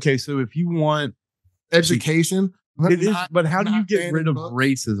 okay, so if you want education. It is, but how do you get rid of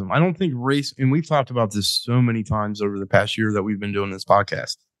racism? I don't think race, and we've talked about this so many times over the past year that we've been doing this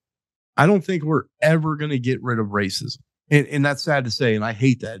podcast. I don't think we're ever going to get rid of racism. And that's sad to say, and I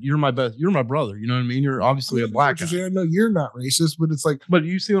hate that. You're my brother, you know what I mean? You're obviously a black guy. I know you're not racist, but it's like. But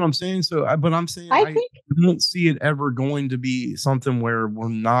you see what I'm saying? So, I don't see it ever going to be something where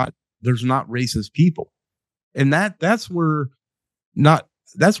there's not racist people. And that's where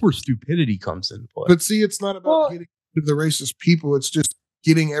stupidity comes into play. But see, it's not about getting rid of the racist people. It's just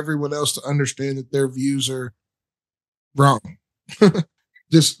getting everyone else to understand that their views are wrong.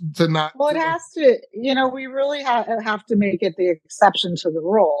 Just to not. Well, it has to, we really have to make it the exception to the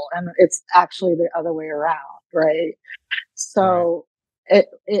rule. And it's actually the other way around, right? So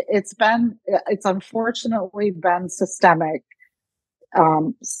it's unfortunately been systemic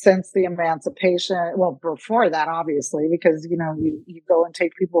since the emancipation. Well, before that, obviously, because, you go and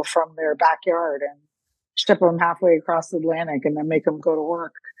take people from their backyard and ship them halfway across the Atlantic and then make them go to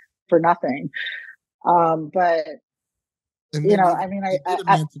work for nothing. But I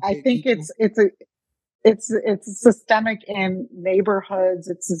think it's systemic in neighborhoods.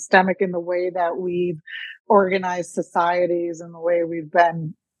 It's systemic in the way that we've organized societies and the way we've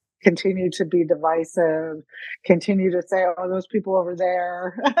continue to be divisive, continue to say, oh, those people over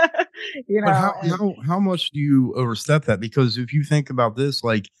there, But how much do you overstep that? Because if you think about this,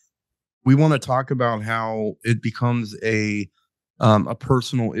 like, we want to talk about how it becomes a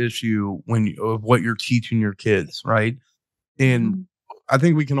personal issue of what you're teaching your kids, right? And I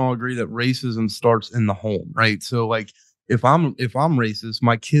think we can all agree that racism starts in the home, right? So, like, if I'm racist,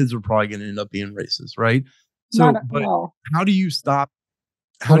 my kids are probably going to end up being racist, right? So, how do you stop?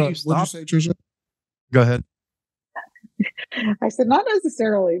 How do you stop? What'd you say, Trisha? Go ahead. I said not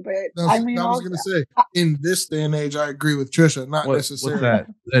necessarily, but I was going to say, in this day and age, I agree with Trisha. Not necessarily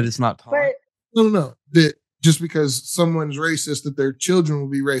that it's not taught. No. That just because someone's racist, that their children will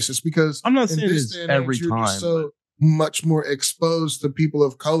be racist. Because I'm not saying it's every time. You're so much more exposed to people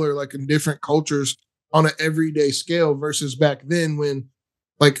of color, like in different cultures, on an everyday scale versus back then when,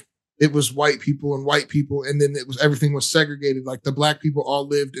 like, it was white people, and then everything was segregated. Like, the black people all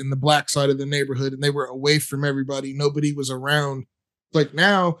lived in the black side of the neighborhood and they were away from everybody. Nobody was around. Like,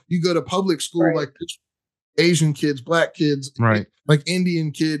 now you go to public school, like Asian kids, black kids, like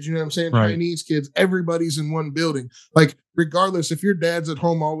Indian kids, you know what I'm saying? Chinese kids, everybody's in one building. Like, regardless if your dad's at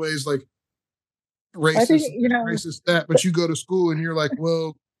home always like racist, racist that, but you go to school and you're like,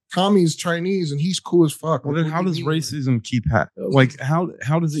 well, Tommy's Chinese and he's cool as fuck. Well, then how does racism keep how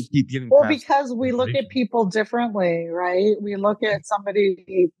does it keep getting passed? Because we look at people differently, right? We look at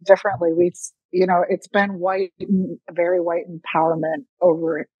somebody differently. It's been very white empowerment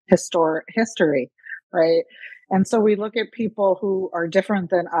over history, right? And so we look at people who are different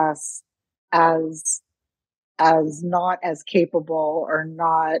than us as not as capable or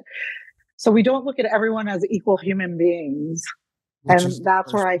not. So we don't look at everyone as equal human beings. And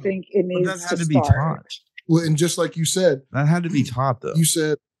that's where I think it needs to be taught. Well, and just like you said, that had to be taught, though. You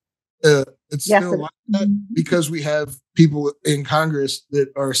said it's still like that because we have people in Congress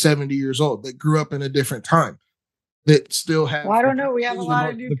that are 70 years old that grew up in a different time that still have. Well, I don't know. We have a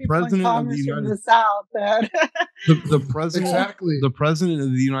lot of new people in Congress from the South. The president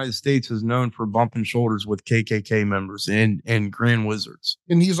of the United States is known for bumping shoulders with KKK members and Grand Wizards.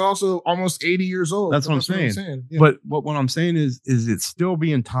 And he's also almost 80 years old. That's what I'm saying. Yeah. But what I'm saying is it's still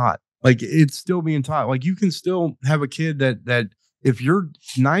being taught. Like, it's still being taught. Like, you can still have a kid that if you're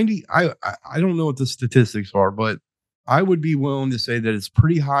 90, I don't know what the statistics are, but I would be willing to say that it's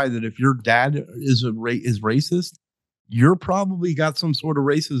pretty high that if your dad is racist, you're probably got some sort of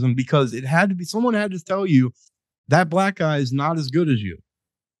racism, because someone had to tell you that black guy is not as good as you.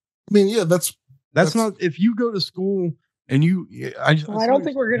 I mean, yeah, that's not, if you go to school and I don't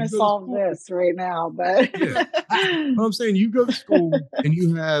think we're going to solve this right now, but I'm saying, you go to school and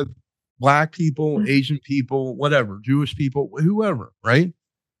you have black people, Asian people, whatever, Jewish people, whoever, right?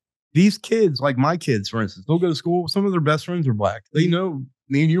 These kids, like my kids, for instance, they'll go to school. Some of their best friends are black. They know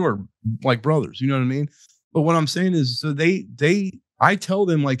me and you are like brothers. You know what I mean? But what I'm saying is, so I tell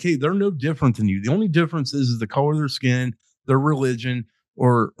them, like, hey, they're no different than you. The only difference is the color of their skin, their religion,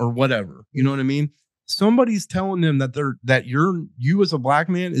 or whatever. You know what I mean? Somebody's telling them that you as a black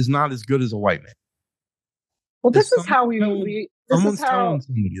man is not as good as a white man. Well, this is how we someone's telling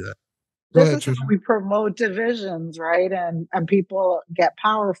somebody that. This is how we promote divisions, right? And people get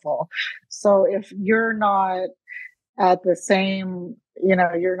powerful. So if you're not at the same,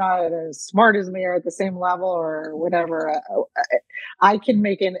 you're not as smart as me or at the same level or whatever, I can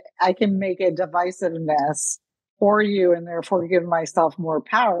make a divisiveness for you and therefore give myself more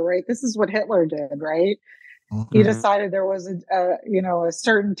power, right? This is what Hitler did, right? Mm-hmm. He decided there was a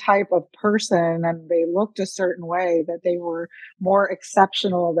certain type of person and they looked a certain way, that they were more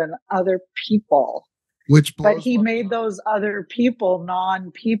exceptional than other people. But he made those other people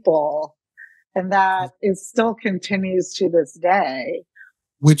non-people. And that still continues to this day.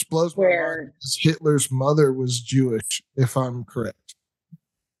 Which blows my mind, because Hitler's mother was Jewish, if I'm correct.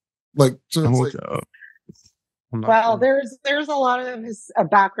 Like, so it's like, Well, there's a lot of his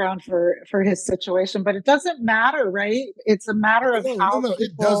background for his situation, but it doesn't matter, right? It's a matter of how no, people,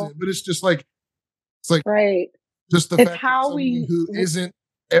 it doesn't. But it's just like right. just the It's fact that how someone who isn't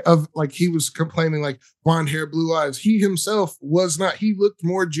of like he was complaining like blonde hair, blue eyes. He himself was not. He looked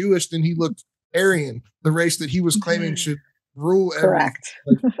more Jewish than he looked Aryan, the race that he was claiming should rule everything. Correct.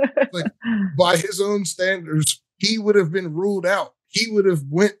 Like by his own standards, he would have been ruled out. He would have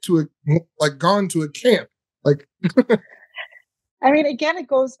gone to a camp. Like, I mean, again, it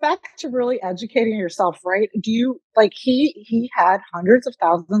goes back to really educating yourself, right? Do you like he had hundreds of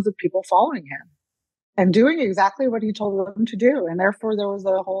thousands of people following him and doing exactly what he told them to do, and therefore there was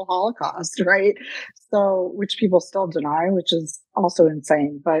a whole Holocaust, right? So, which people still deny, which is also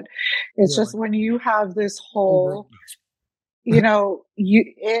insane. But it's just when you have this whole,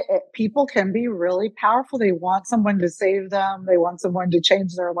 people can be really powerful. They want someone to save them. They want someone to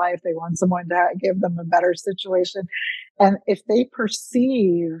change their life. They want someone to give them a better situation. And if they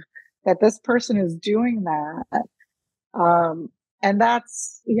perceive that this person is doing that, and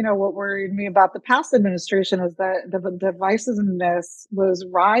that's, what worried me about the past administration is that the divisiveness was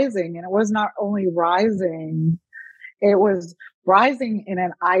rising, and it was not only rising, it was rising in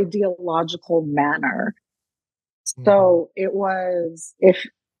an ideological manner. So it was if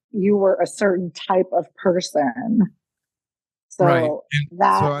you were a certain type of person. So right.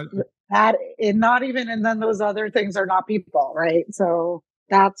 and not even, and then those other things are not people, right? So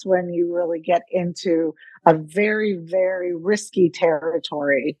that's when you really get into a very, very risky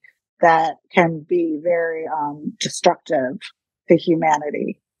territory that can be very destructive to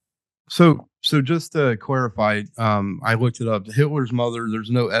humanity. So just to clarify, I looked it up. Hitler's mother,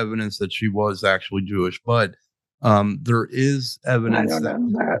 there's no evidence that she was actually Jewish, but there is evidence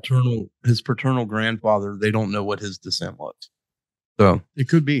that his paternal grandfather, they don't know what his descent was. So it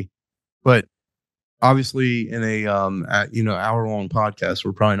could be, but obviously in a hour-long podcast,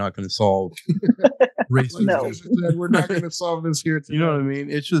 we're probably not going to solve racism. No. We're not going to solve this here today. You know what I mean?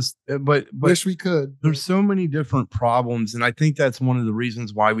 It's just, but wish we could. There's so many different problems, and I think that's one of the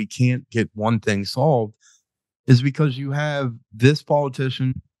reasons why we can't get one thing solved, is because you have this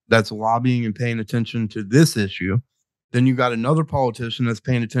politician that's lobbying and paying attention to this issue. Then you got another politician that's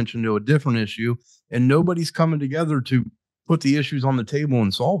paying attention to a different issue, and nobody's coming together to put the issues on the table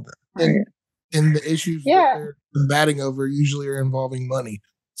and solve them. Right. And the issues that they're combating over usually are involving money.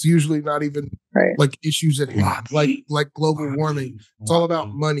 It's usually not even like issues at hand, like global warming. It's all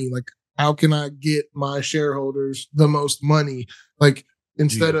about money. Like, how can I get my shareholders the most money? Like,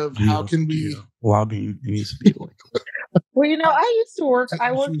 instead of how can we lobbying needs to be like. Well,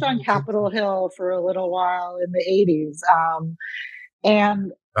 I worked on Capitol Hill for a little while in the 80s.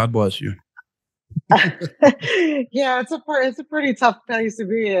 And God bless you. Yeah, it's a pretty tough place to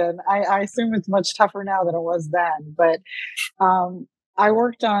be in. I assume it's much tougher now than it was then. But I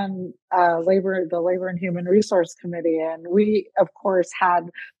worked on the Labor and Human Resource Committee, and we, of course, had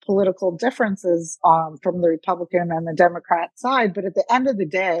political differences from the Republican and the Democrat side. But at the end of the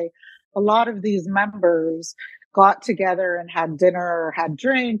day, a lot of these members got together and had dinner or had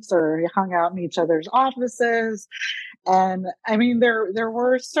drinks or hung out in each other's offices. And I mean, there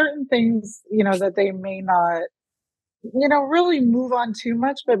were certain things, that they may not, really move on too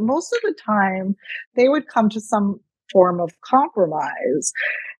much, but most of the time they would come to some form of compromise.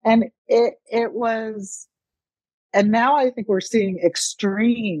 And it was, and now I think we're seeing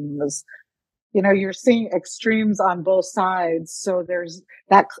extremes. You're seeing extremes on both sides. So there's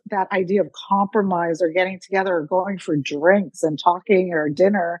that idea of compromise or getting together or going for drinks and talking or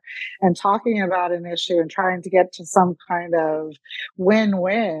dinner and talking about an issue and trying to get to some kind of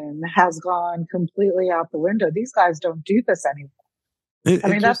win-win has gone completely out the window. These guys don't do this anymore.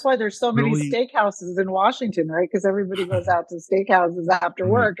 That's why there's so many steakhouses in Washington, right? Because everybody goes out to steakhouses after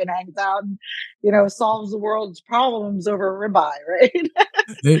work and hangs out and, solves the world's problems over ribeye, right?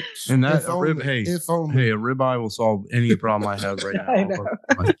 A ribeye will solve any problem I have right now. I know.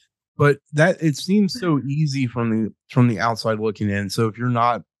 But it seems so easy from the outside looking in. So if you're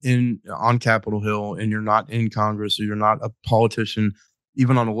not on Capitol Hill and you're not in Congress or you're not a politician,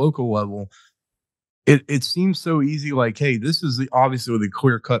 even on a local level, it seems so easy. Like, hey, this is obviously the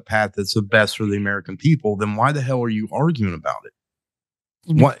clear-cut path that's the best for the American people. Then why the hell are you arguing about it?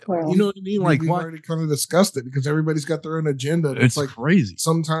 What you know what I mean? Like, we've already kind of discussed it because everybody's got their own agenda. It's like crazy.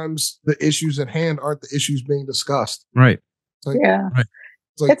 Sometimes the issues at hand aren't the issues being discussed. Right. Right.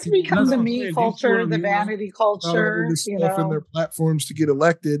 It's become the me culture, the vanity culture. Stuff in their platforms to get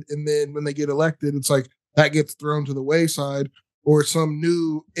elected, and then when they get elected, it's like that gets thrown to the wayside, or some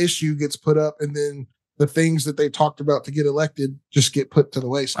new issue gets put up, and then the things that they talked about to get elected just get put to the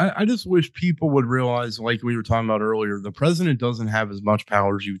wayside. I just wish people would realize, like we were talking about earlier, the president doesn't have as much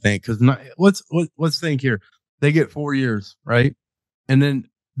power as you think. Because let's think here. They get 4 years, right? And then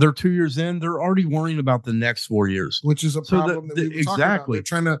they're 2 years in, they're already worrying about the next 4 years. Which is a problem that we were talking about. They're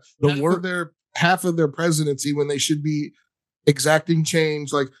trying to half of their presidency when they should be exacting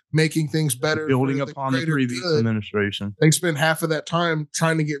change, like making things better, building upon the previous administration. They spend half of that time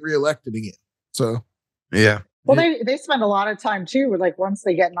trying to get reelected again. So yeah. Well, they spend a lot of time too, with like once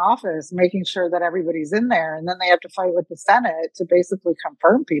they get in office, making sure that everybody's in there, and then they have to fight with the Senate to basically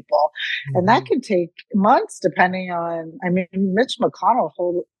confirm people, and that can take months, depending on. I mean, Mitch McConnell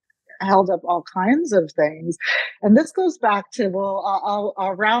held up all kinds of things, and this goes back to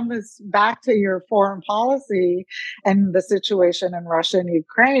I'll round this back to your foreign policy and the situation in Russia and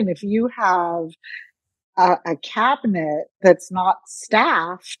Ukraine. If you have a cabinet that's not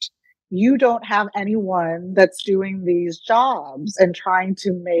staffed, you don't have anyone that's doing these jobs and trying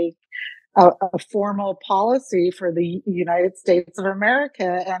to make a formal policy for the United States of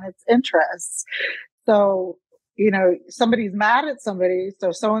America and its interests. So, somebody's mad at somebody,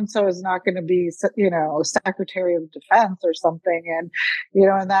 so-and-so is not going to be, Secretary of Defense or something. And,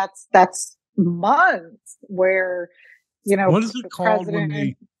 and that's months where, what is it called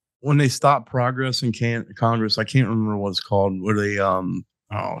when they stop progress in Congress? I can't remember what it's called. Where they,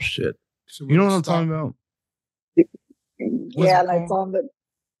 oh shit. So you know what I'm talking about? Yeah, it's on the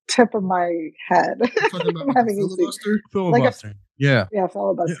tip of my head. Talking about like filibuster? Filibuster. Yeah,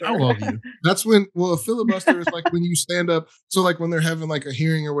 filibuster. Yeah, I love you. That's when, a filibuster is like when you stand up. So like when they're having like a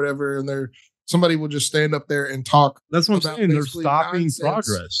hearing or whatever, and somebody will just stand up there and talk. That's what I'm saying. They're stopping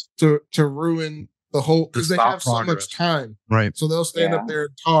progress to ruin the whole, because they have so much time. Right. So they'll stand up there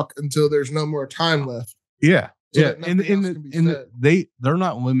and talk until there's no more time left. Yeah. So yeah, they're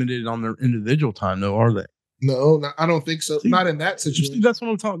not limited on their individual time, though, are they? No, I don't think so. Not in that situation. That's what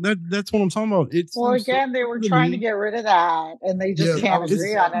I'm talking. That's what I'm talking about. They were trying to get rid of that, and they just can't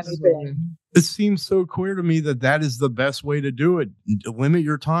agree on anything. It seems so clear to me that is the best way to do it. Limit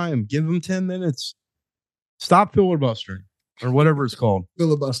your time. Give them 10 minutes. Stop filibustering, or whatever it's called.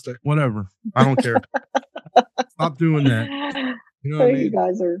 Filibuster. Whatever. I don't care. Stop doing that. You know what I mean? You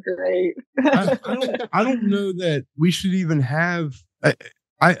guys are great. I don't know that we should even have.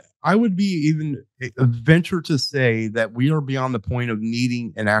 I would be even venture to say that we are beyond the point of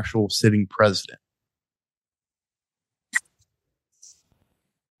needing an actual sitting president.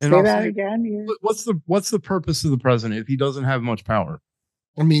 And say that again. What's the purpose of the president if he doesn't have much power?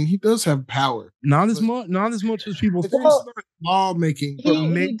 I mean, he does have power. Not as much as people think. It's not law making, but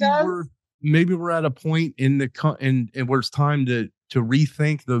maybe we're at a point in where it's time to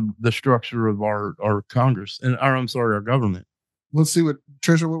rethink the structure of our Congress our government. Let's see what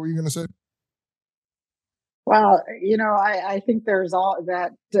were you going to say? Well, I think there's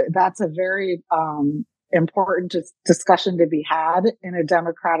that's a very important discussion to be had in a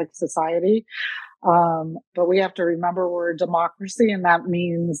democratic society. But we have to remember we're a democracy, and that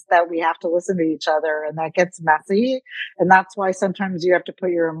means that we have to listen to each other, and that gets messy. And that's why sometimes you have to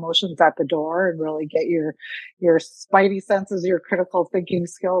put your emotions at the door and really get your spidey senses, your critical thinking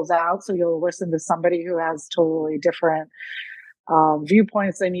skills out. So you'll listen to somebody who has totally different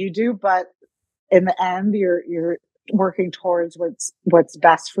viewpoints than you do. But in the end, you're working towards what's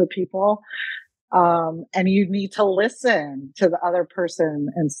best for people. And you need to listen to the other person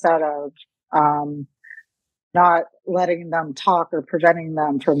instead of not letting them talk or preventing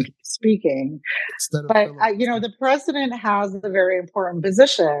them from speaking. The president has a very important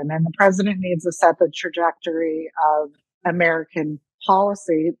position, and the president needs to set the trajectory of American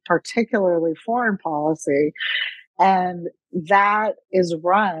policy, particularly foreign policy. And that is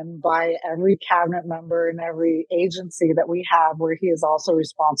run by every cabinet member and every agency that we have, where he is also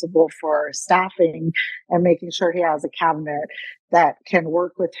responsible for staffing and making sure he has a cabinet that can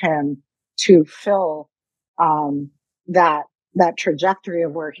work with him to fill that trajectory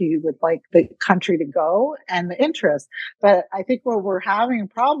of where he would like the country to go and the interest. But I think what we're having a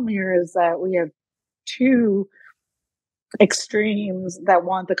problem here is that we have two extremes that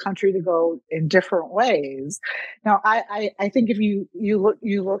want the country to go in different ways. Now, I think if you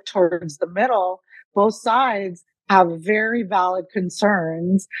look towards the middle, both sides have very valid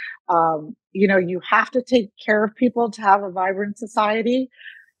concerns. You have to take care of people to have a vibrant society.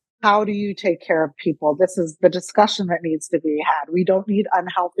 How do you take care of people? This is the discussion that needs to be had. We don't need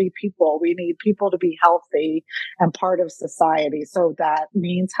unhealthy people. We need people to be healthy and part of society. So that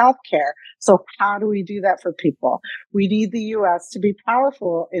means healthcare. So how do we do that for people? We need the U.S. to be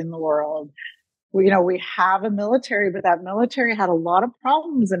powerful in the world. we have a military, but that military had a lot of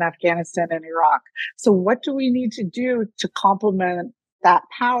problems in Afghanistan and Iraq. So what do we need to do to complement that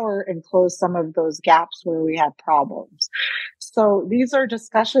power and close some of those gaps where we had problems? So these are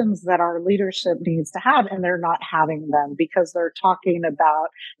discussions that our leadership needs to have, and they're not having them because they're talking about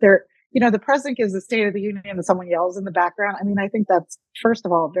the president gives the State of the Union and someone yells in the background. I mean, I think that's, first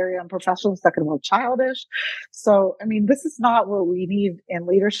of all, very unprofessional, second of all, childish. So, I mean, this is not what we need in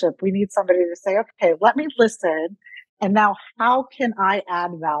leadership. We need somebody to say, okay, let me listen. And now how can I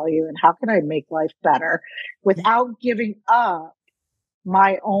add value and how can I make life better without giving up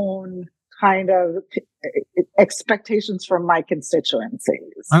my own kind of expectations from my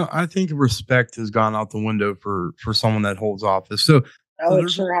constituencies? I think respect has gone out the window for someone that holds office. So It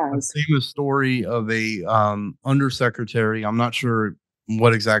there's sure a has. famous story of a undersecretary. I'm not sure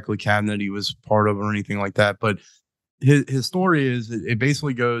what exactly cabinet he was part of or anything like that, but his story is it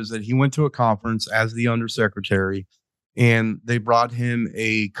basically goes that he went to a conference as the undersecretary, and they brought him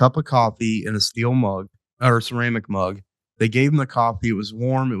a cup of coffee in a steel mug or a ceramic mug. They gave him the coffee. It was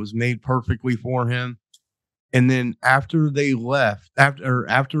warm. It was made perfectly for him. And then after they left,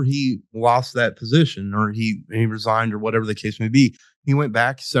 after he lost that position or he resigned or whatever the case may be, he went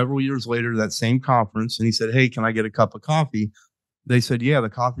back several years later to that same conference and he said, "Hey, can I get a cup of coffee?" They said, "Yeah, the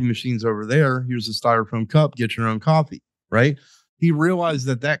coffee machine's over there. Here's a styrofoam cup. Get your own coffee." Right? He realized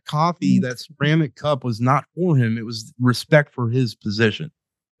that coffee, that ceramic cup, was not for him. It was respect for his position.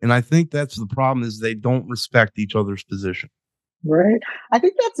 And I think that's the problem, is they don't respect each other's position. Right. I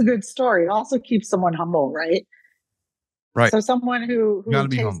think that's a good story. It also keeps someone humble, right? Right. So someone who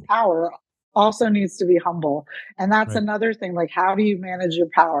takes humble. power also needs to be humble. And that's Right. another thing. Like, how do you manage your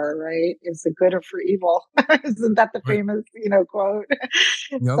power, right? Is it good or for evil? Isn't that the Right. famous, quote?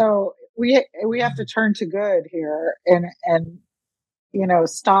 Yep. So we have to turn to good here and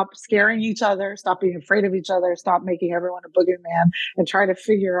stop scaring each other, stop being afraid of each other, stop making everyone a boogeyman, and try to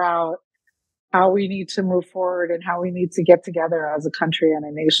figure out how we need to move forward and how we need to get together as a country and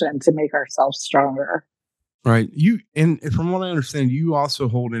a nation to make ourselves stronger. Right. And from what I understand, you also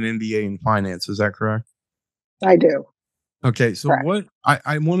hold an MBA in finance. Is that correct? I do. Okay. So Correct.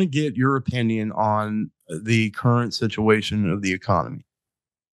 I want to get your opinion on the current situation of the economy.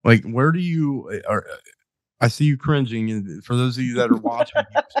 Like, where do you, I see you cringing. And for those of you that are watching,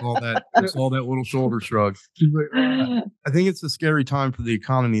 you saw that little shoulder shrug. I think it's a scary time for the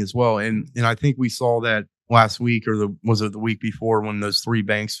economy as well. And I think we saw that last week, or was it the week before, when those 3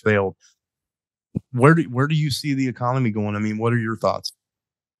 banks failed. Where do you see the economy going? I mean, what are your thoughts?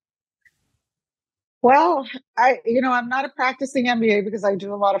 Well, I'm not a practicing MBA because I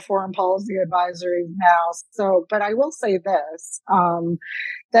do a lot of foreign policy advisory now. So, but I will say this,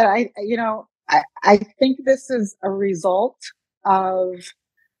 that I think this is a result of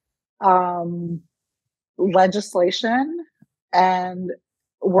legislation, and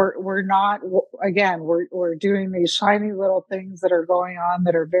we're not, again, we're doing these shiny little things that are going on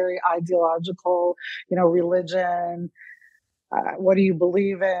that are very ideological, religion, what do you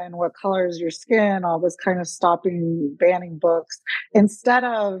believe in, what color is your skin, all this kind of banning books, instead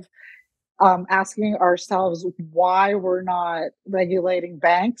of asking ourselves why we're not regulating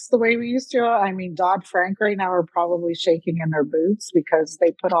banks the way we used to. I mean, Dodd-Frank right now are probably shaking in their boots because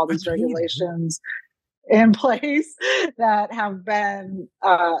they put all these regulations in place that have been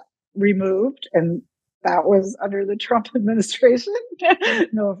removed, and that was under the Trump administration.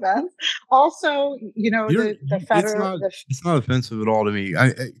 No offense. Also, the federal. It's not offensive at all to me,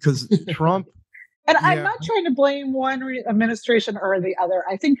 because Trump. And yeah. I'm not trying to blame one administration or the other.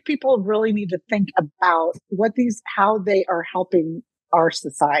 I think people really need to think about how they are helping our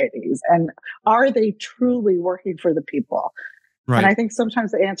societies, and are they truly working for the people? Right. And I think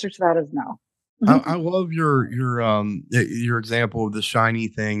sometimes the answer to that is no. I love your example of the shiny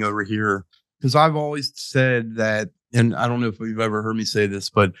thing over here, because I've always said that, and I don't know if you've ever heard me say this,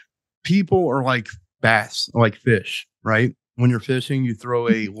 but people are like bass, like fish, right? When you're fishing, you throw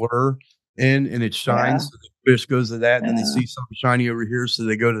a lure in and it shines, so the fish goes to that, and then they see something shiny over here, so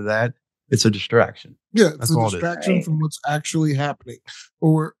they go to that. It's a distraction. Yeah, it's a distraction from what's actually happening,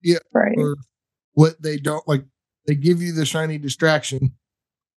 or or what they don't like. They give you the shiny distraction,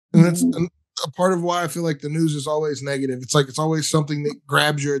 and that's a part of why I feel like the news is always negative. It's like it's always something that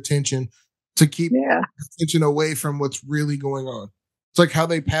grabs your attention to keep attention away from what's really going on. It's like how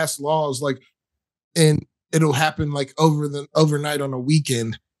they pass laws, like, and it'll happen like overnight on a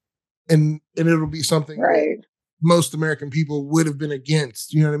weekend, and it'll be something that most American people would have been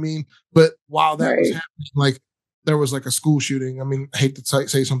against. You know what I mean? But while that was happening, like, there was like a school shooting. I mean, I hate to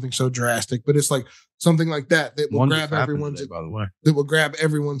say something so drastic, but it's like something like that will grab everyone's, by the way, that will grab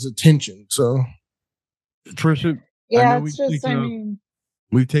everyone's attention. So Trisha, Yeah, it's just, I mean,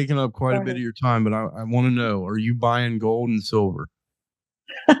 we've taken up quite a bit of your time, but I want to know, are you buying gold and silver?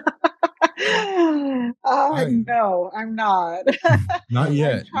 No, I'm not. Not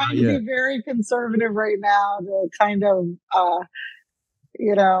yet. I'm trying to be very conservative right now to kind of,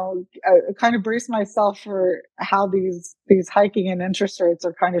 kind of brace myself for how these hiking and interest rates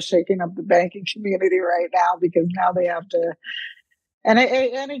are kind of shaking up the banking community right now, because now they have to. And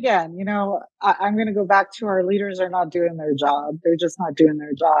again, I'm going to go back to our leaders are not doing their job. They're just not doing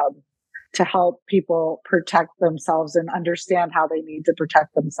their job to help people protect themselves and understand how they need to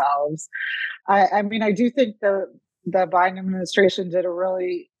protect themselves. I mean, I do think the Biden administration did a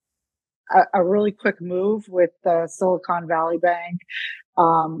really quick move with the Silicon Valley Bank.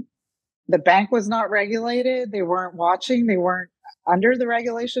 The bank was not regulated. They weren't watching. They weren't under the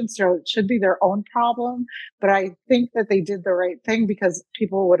regulations, so it should be their own problem. But I think that they did the right thing because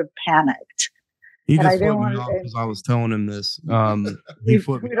people would have panicked. He just flipped me off because I was telling him this. We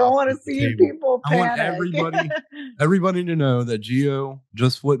don't want to see people panic. I want everybody to know that Gio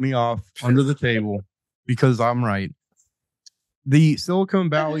just flipped me off under the table because I'm right. The Silicon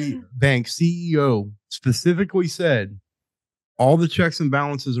Valley Bank CEO specifically said all the checks and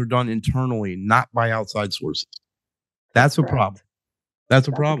balances are done internally, not by outside sources. That's a problem. That's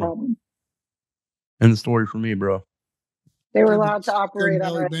a problem. And the story for me, bro. They were allowed to operate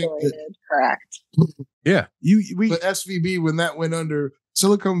unregulated, correct? Yeah. But SVB, when that went under,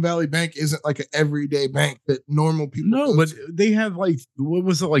 Silicon Valley Bank isn't like an everyday bank that normal people. No, but they have like, what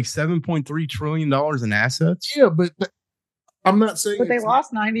was it, like $7.3 trillion in assets? Yeah, but I'm not saying. But they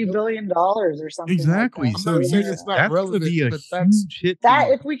lost $90 billion or something. Exactly. Like so it's not relevant. Be a but that's hit.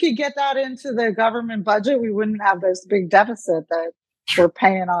 That if we could get that into the government budget, we wouldn't have this big deficit that we're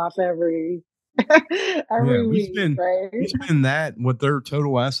paying off every week. Right? We spend that, what their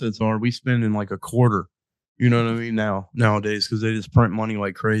total assets are, we spend in like a quarter. You know what I mean? Nowadays, because they just print money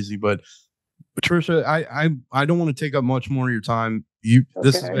like crazy. But Patricia, I don't want to take up much more of your time.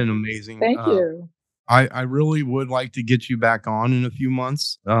 This has been amazing. Thank you. I really would like to get you back on in a few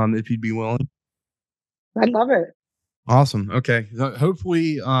months, if you'd be willing. I'd love it. Awesome. Okay.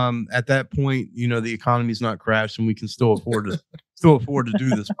 Hopefully, at that point, the economy's not crashed and we can still afford to do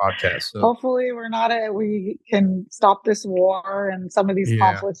this podcast. So. Hopefully, we can stop this war and some of these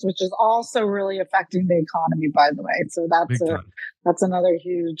conflicts, which is also really affecting the economy, by the way. So that's another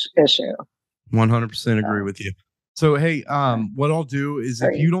huge issue. 100% agree with you. So, hey, what I'll do is,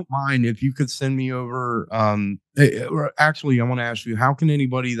 if you don't mind, if you could send me over, actually, I want to ask you, how can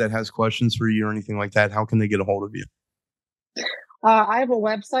anybody that has questions for you or anything like that, how can they get a hold of you? I have a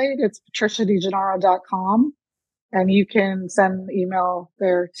website. It's patriciadegenaro.com, and you can send an email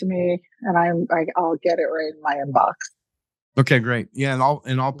there to me, and I'll get it right in my inbox. Okay, great. Yeah,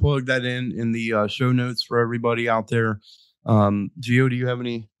 and I'll plug that in the show notes for everybody out there. Gio, do you have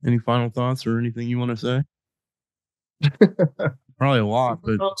any final thoughts or anything you want to say? Probably a lot,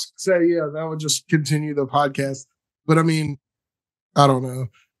 but that would just continue the podcast. But I mean, I don't know,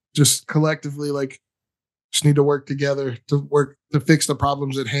 just collectively, just need to work together to fix the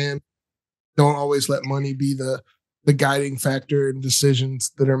problems at hand. Don't always let money be the guiding factor in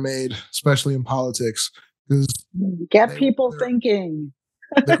decisions that are made, especially in politics. Get people thinking.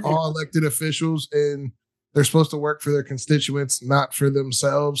 They're all elected officials, and they're supposed to work for their constituents, not for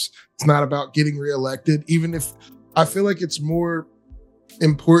themselves. It's not about getting reelected, even if I feel like it's more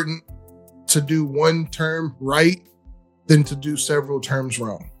important to do one term right than to do several terms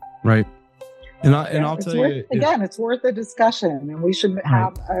wrong. Right. I'll tell you again, it's worth a discussion, and we should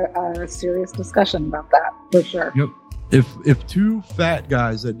have a serious discussion about that for sure. Yep. If two fat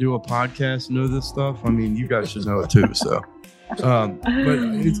guys that do a podcast know this stuff, I mean, you guys should know it too. So, but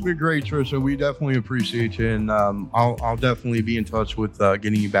it's been great, Trisha. We definitely appreciate you, and I'll definitely be in touch with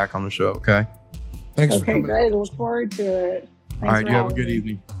getting you back on the show. Okay. Thanks for coming. Okay, great. Look forward to it. All right. You have a good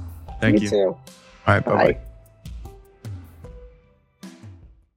evening. Thank you. You too. All right. Bye-bye.